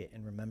drink it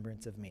in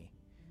remembrance of me.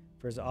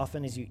 For as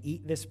often as you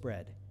eat this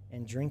bread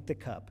and drink the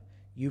cup,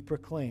 you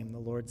proclaim the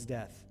Lord's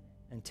death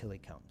until he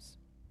comes.'"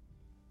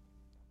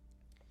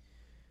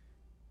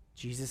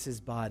 Jesus'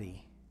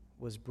 body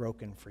was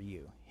broken for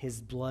you.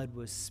 His blood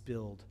was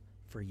spilled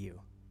for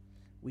you.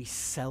 We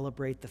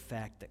celebrate the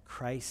fact that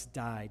Christ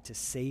died to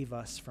save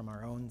us from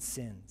our own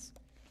sins,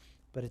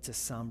 but it's a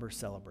somber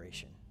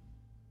celebration.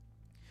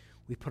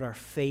 We put our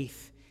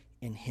faith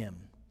in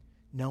him,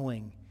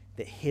 knowing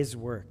that his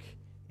work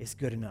is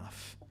good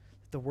enough,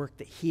 that the work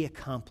that he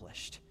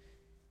accomplished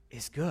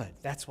is good.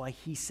 That's why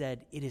he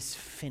said, "It is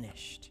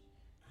finished."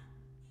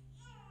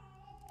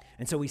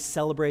 And so we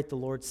celebrate the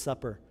Lord's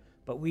Supper,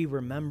 but we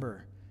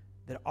remember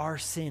that our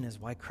sin is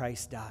why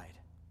Christ died.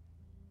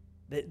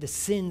 The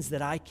sins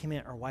that I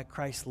commit are why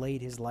Christ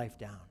laid his life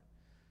down.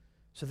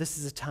 So this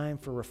is a time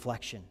for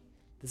reflection.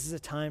 This is a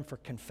time for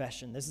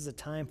confession. This is a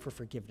time for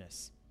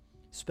forgiveness.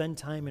 Spend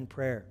time in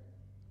prayer.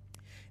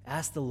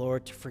 Ask the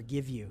Lord to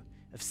forgive you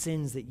of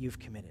sins that you've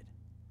committed.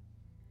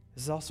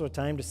 This is also a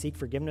time to seek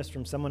forgiveness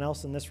from someone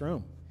else in this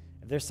room.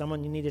 If there's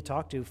someone you need to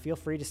talk to, feel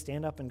free to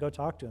stand up and go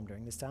talk to him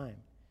during this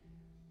time.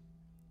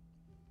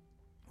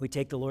 We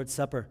take the Lord's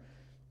Supper.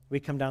 We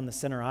come down the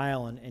center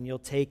aisle, and you'll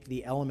take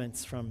the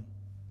elements from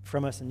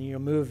us, and you'll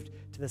move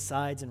to the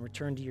sides and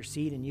return to your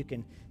seat, and you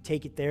can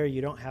take it there.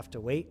 You don't have to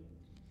wait.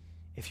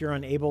 If you're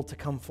unable to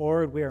come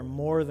forward, we are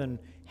more than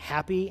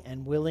happy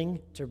and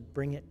willing to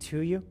bring it to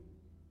you.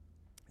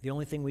 The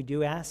only thing we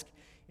do ask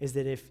is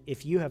that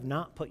if you have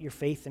not put your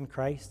faith in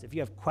Christ, if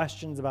you have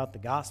questions about the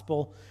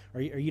gospel,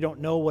 or you don't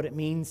know what it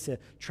means to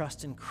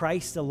trust in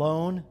Christ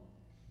alone,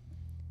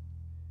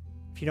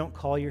 if you don't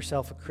call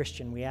yourself a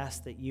Christian, we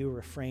ask that you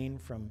refrain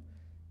from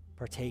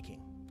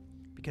partaking,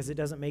 because it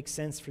doesn't make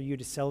sense for you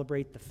to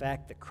celebrate the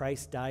fact that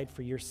Christ died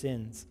for your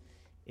sins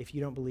if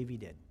you don't believe he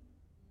did.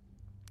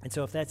 And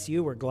so if that's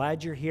you, we're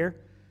glad you're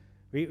here.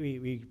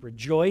 We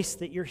rejoice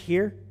that you're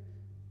here.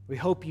 We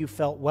hope you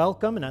felt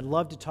welcome, and I'd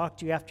love to talk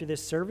to you after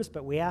this service,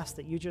 but we ask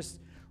that you just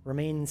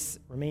remain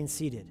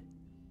seated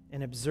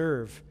and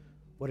observe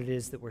what it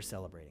is that we're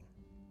celebrating.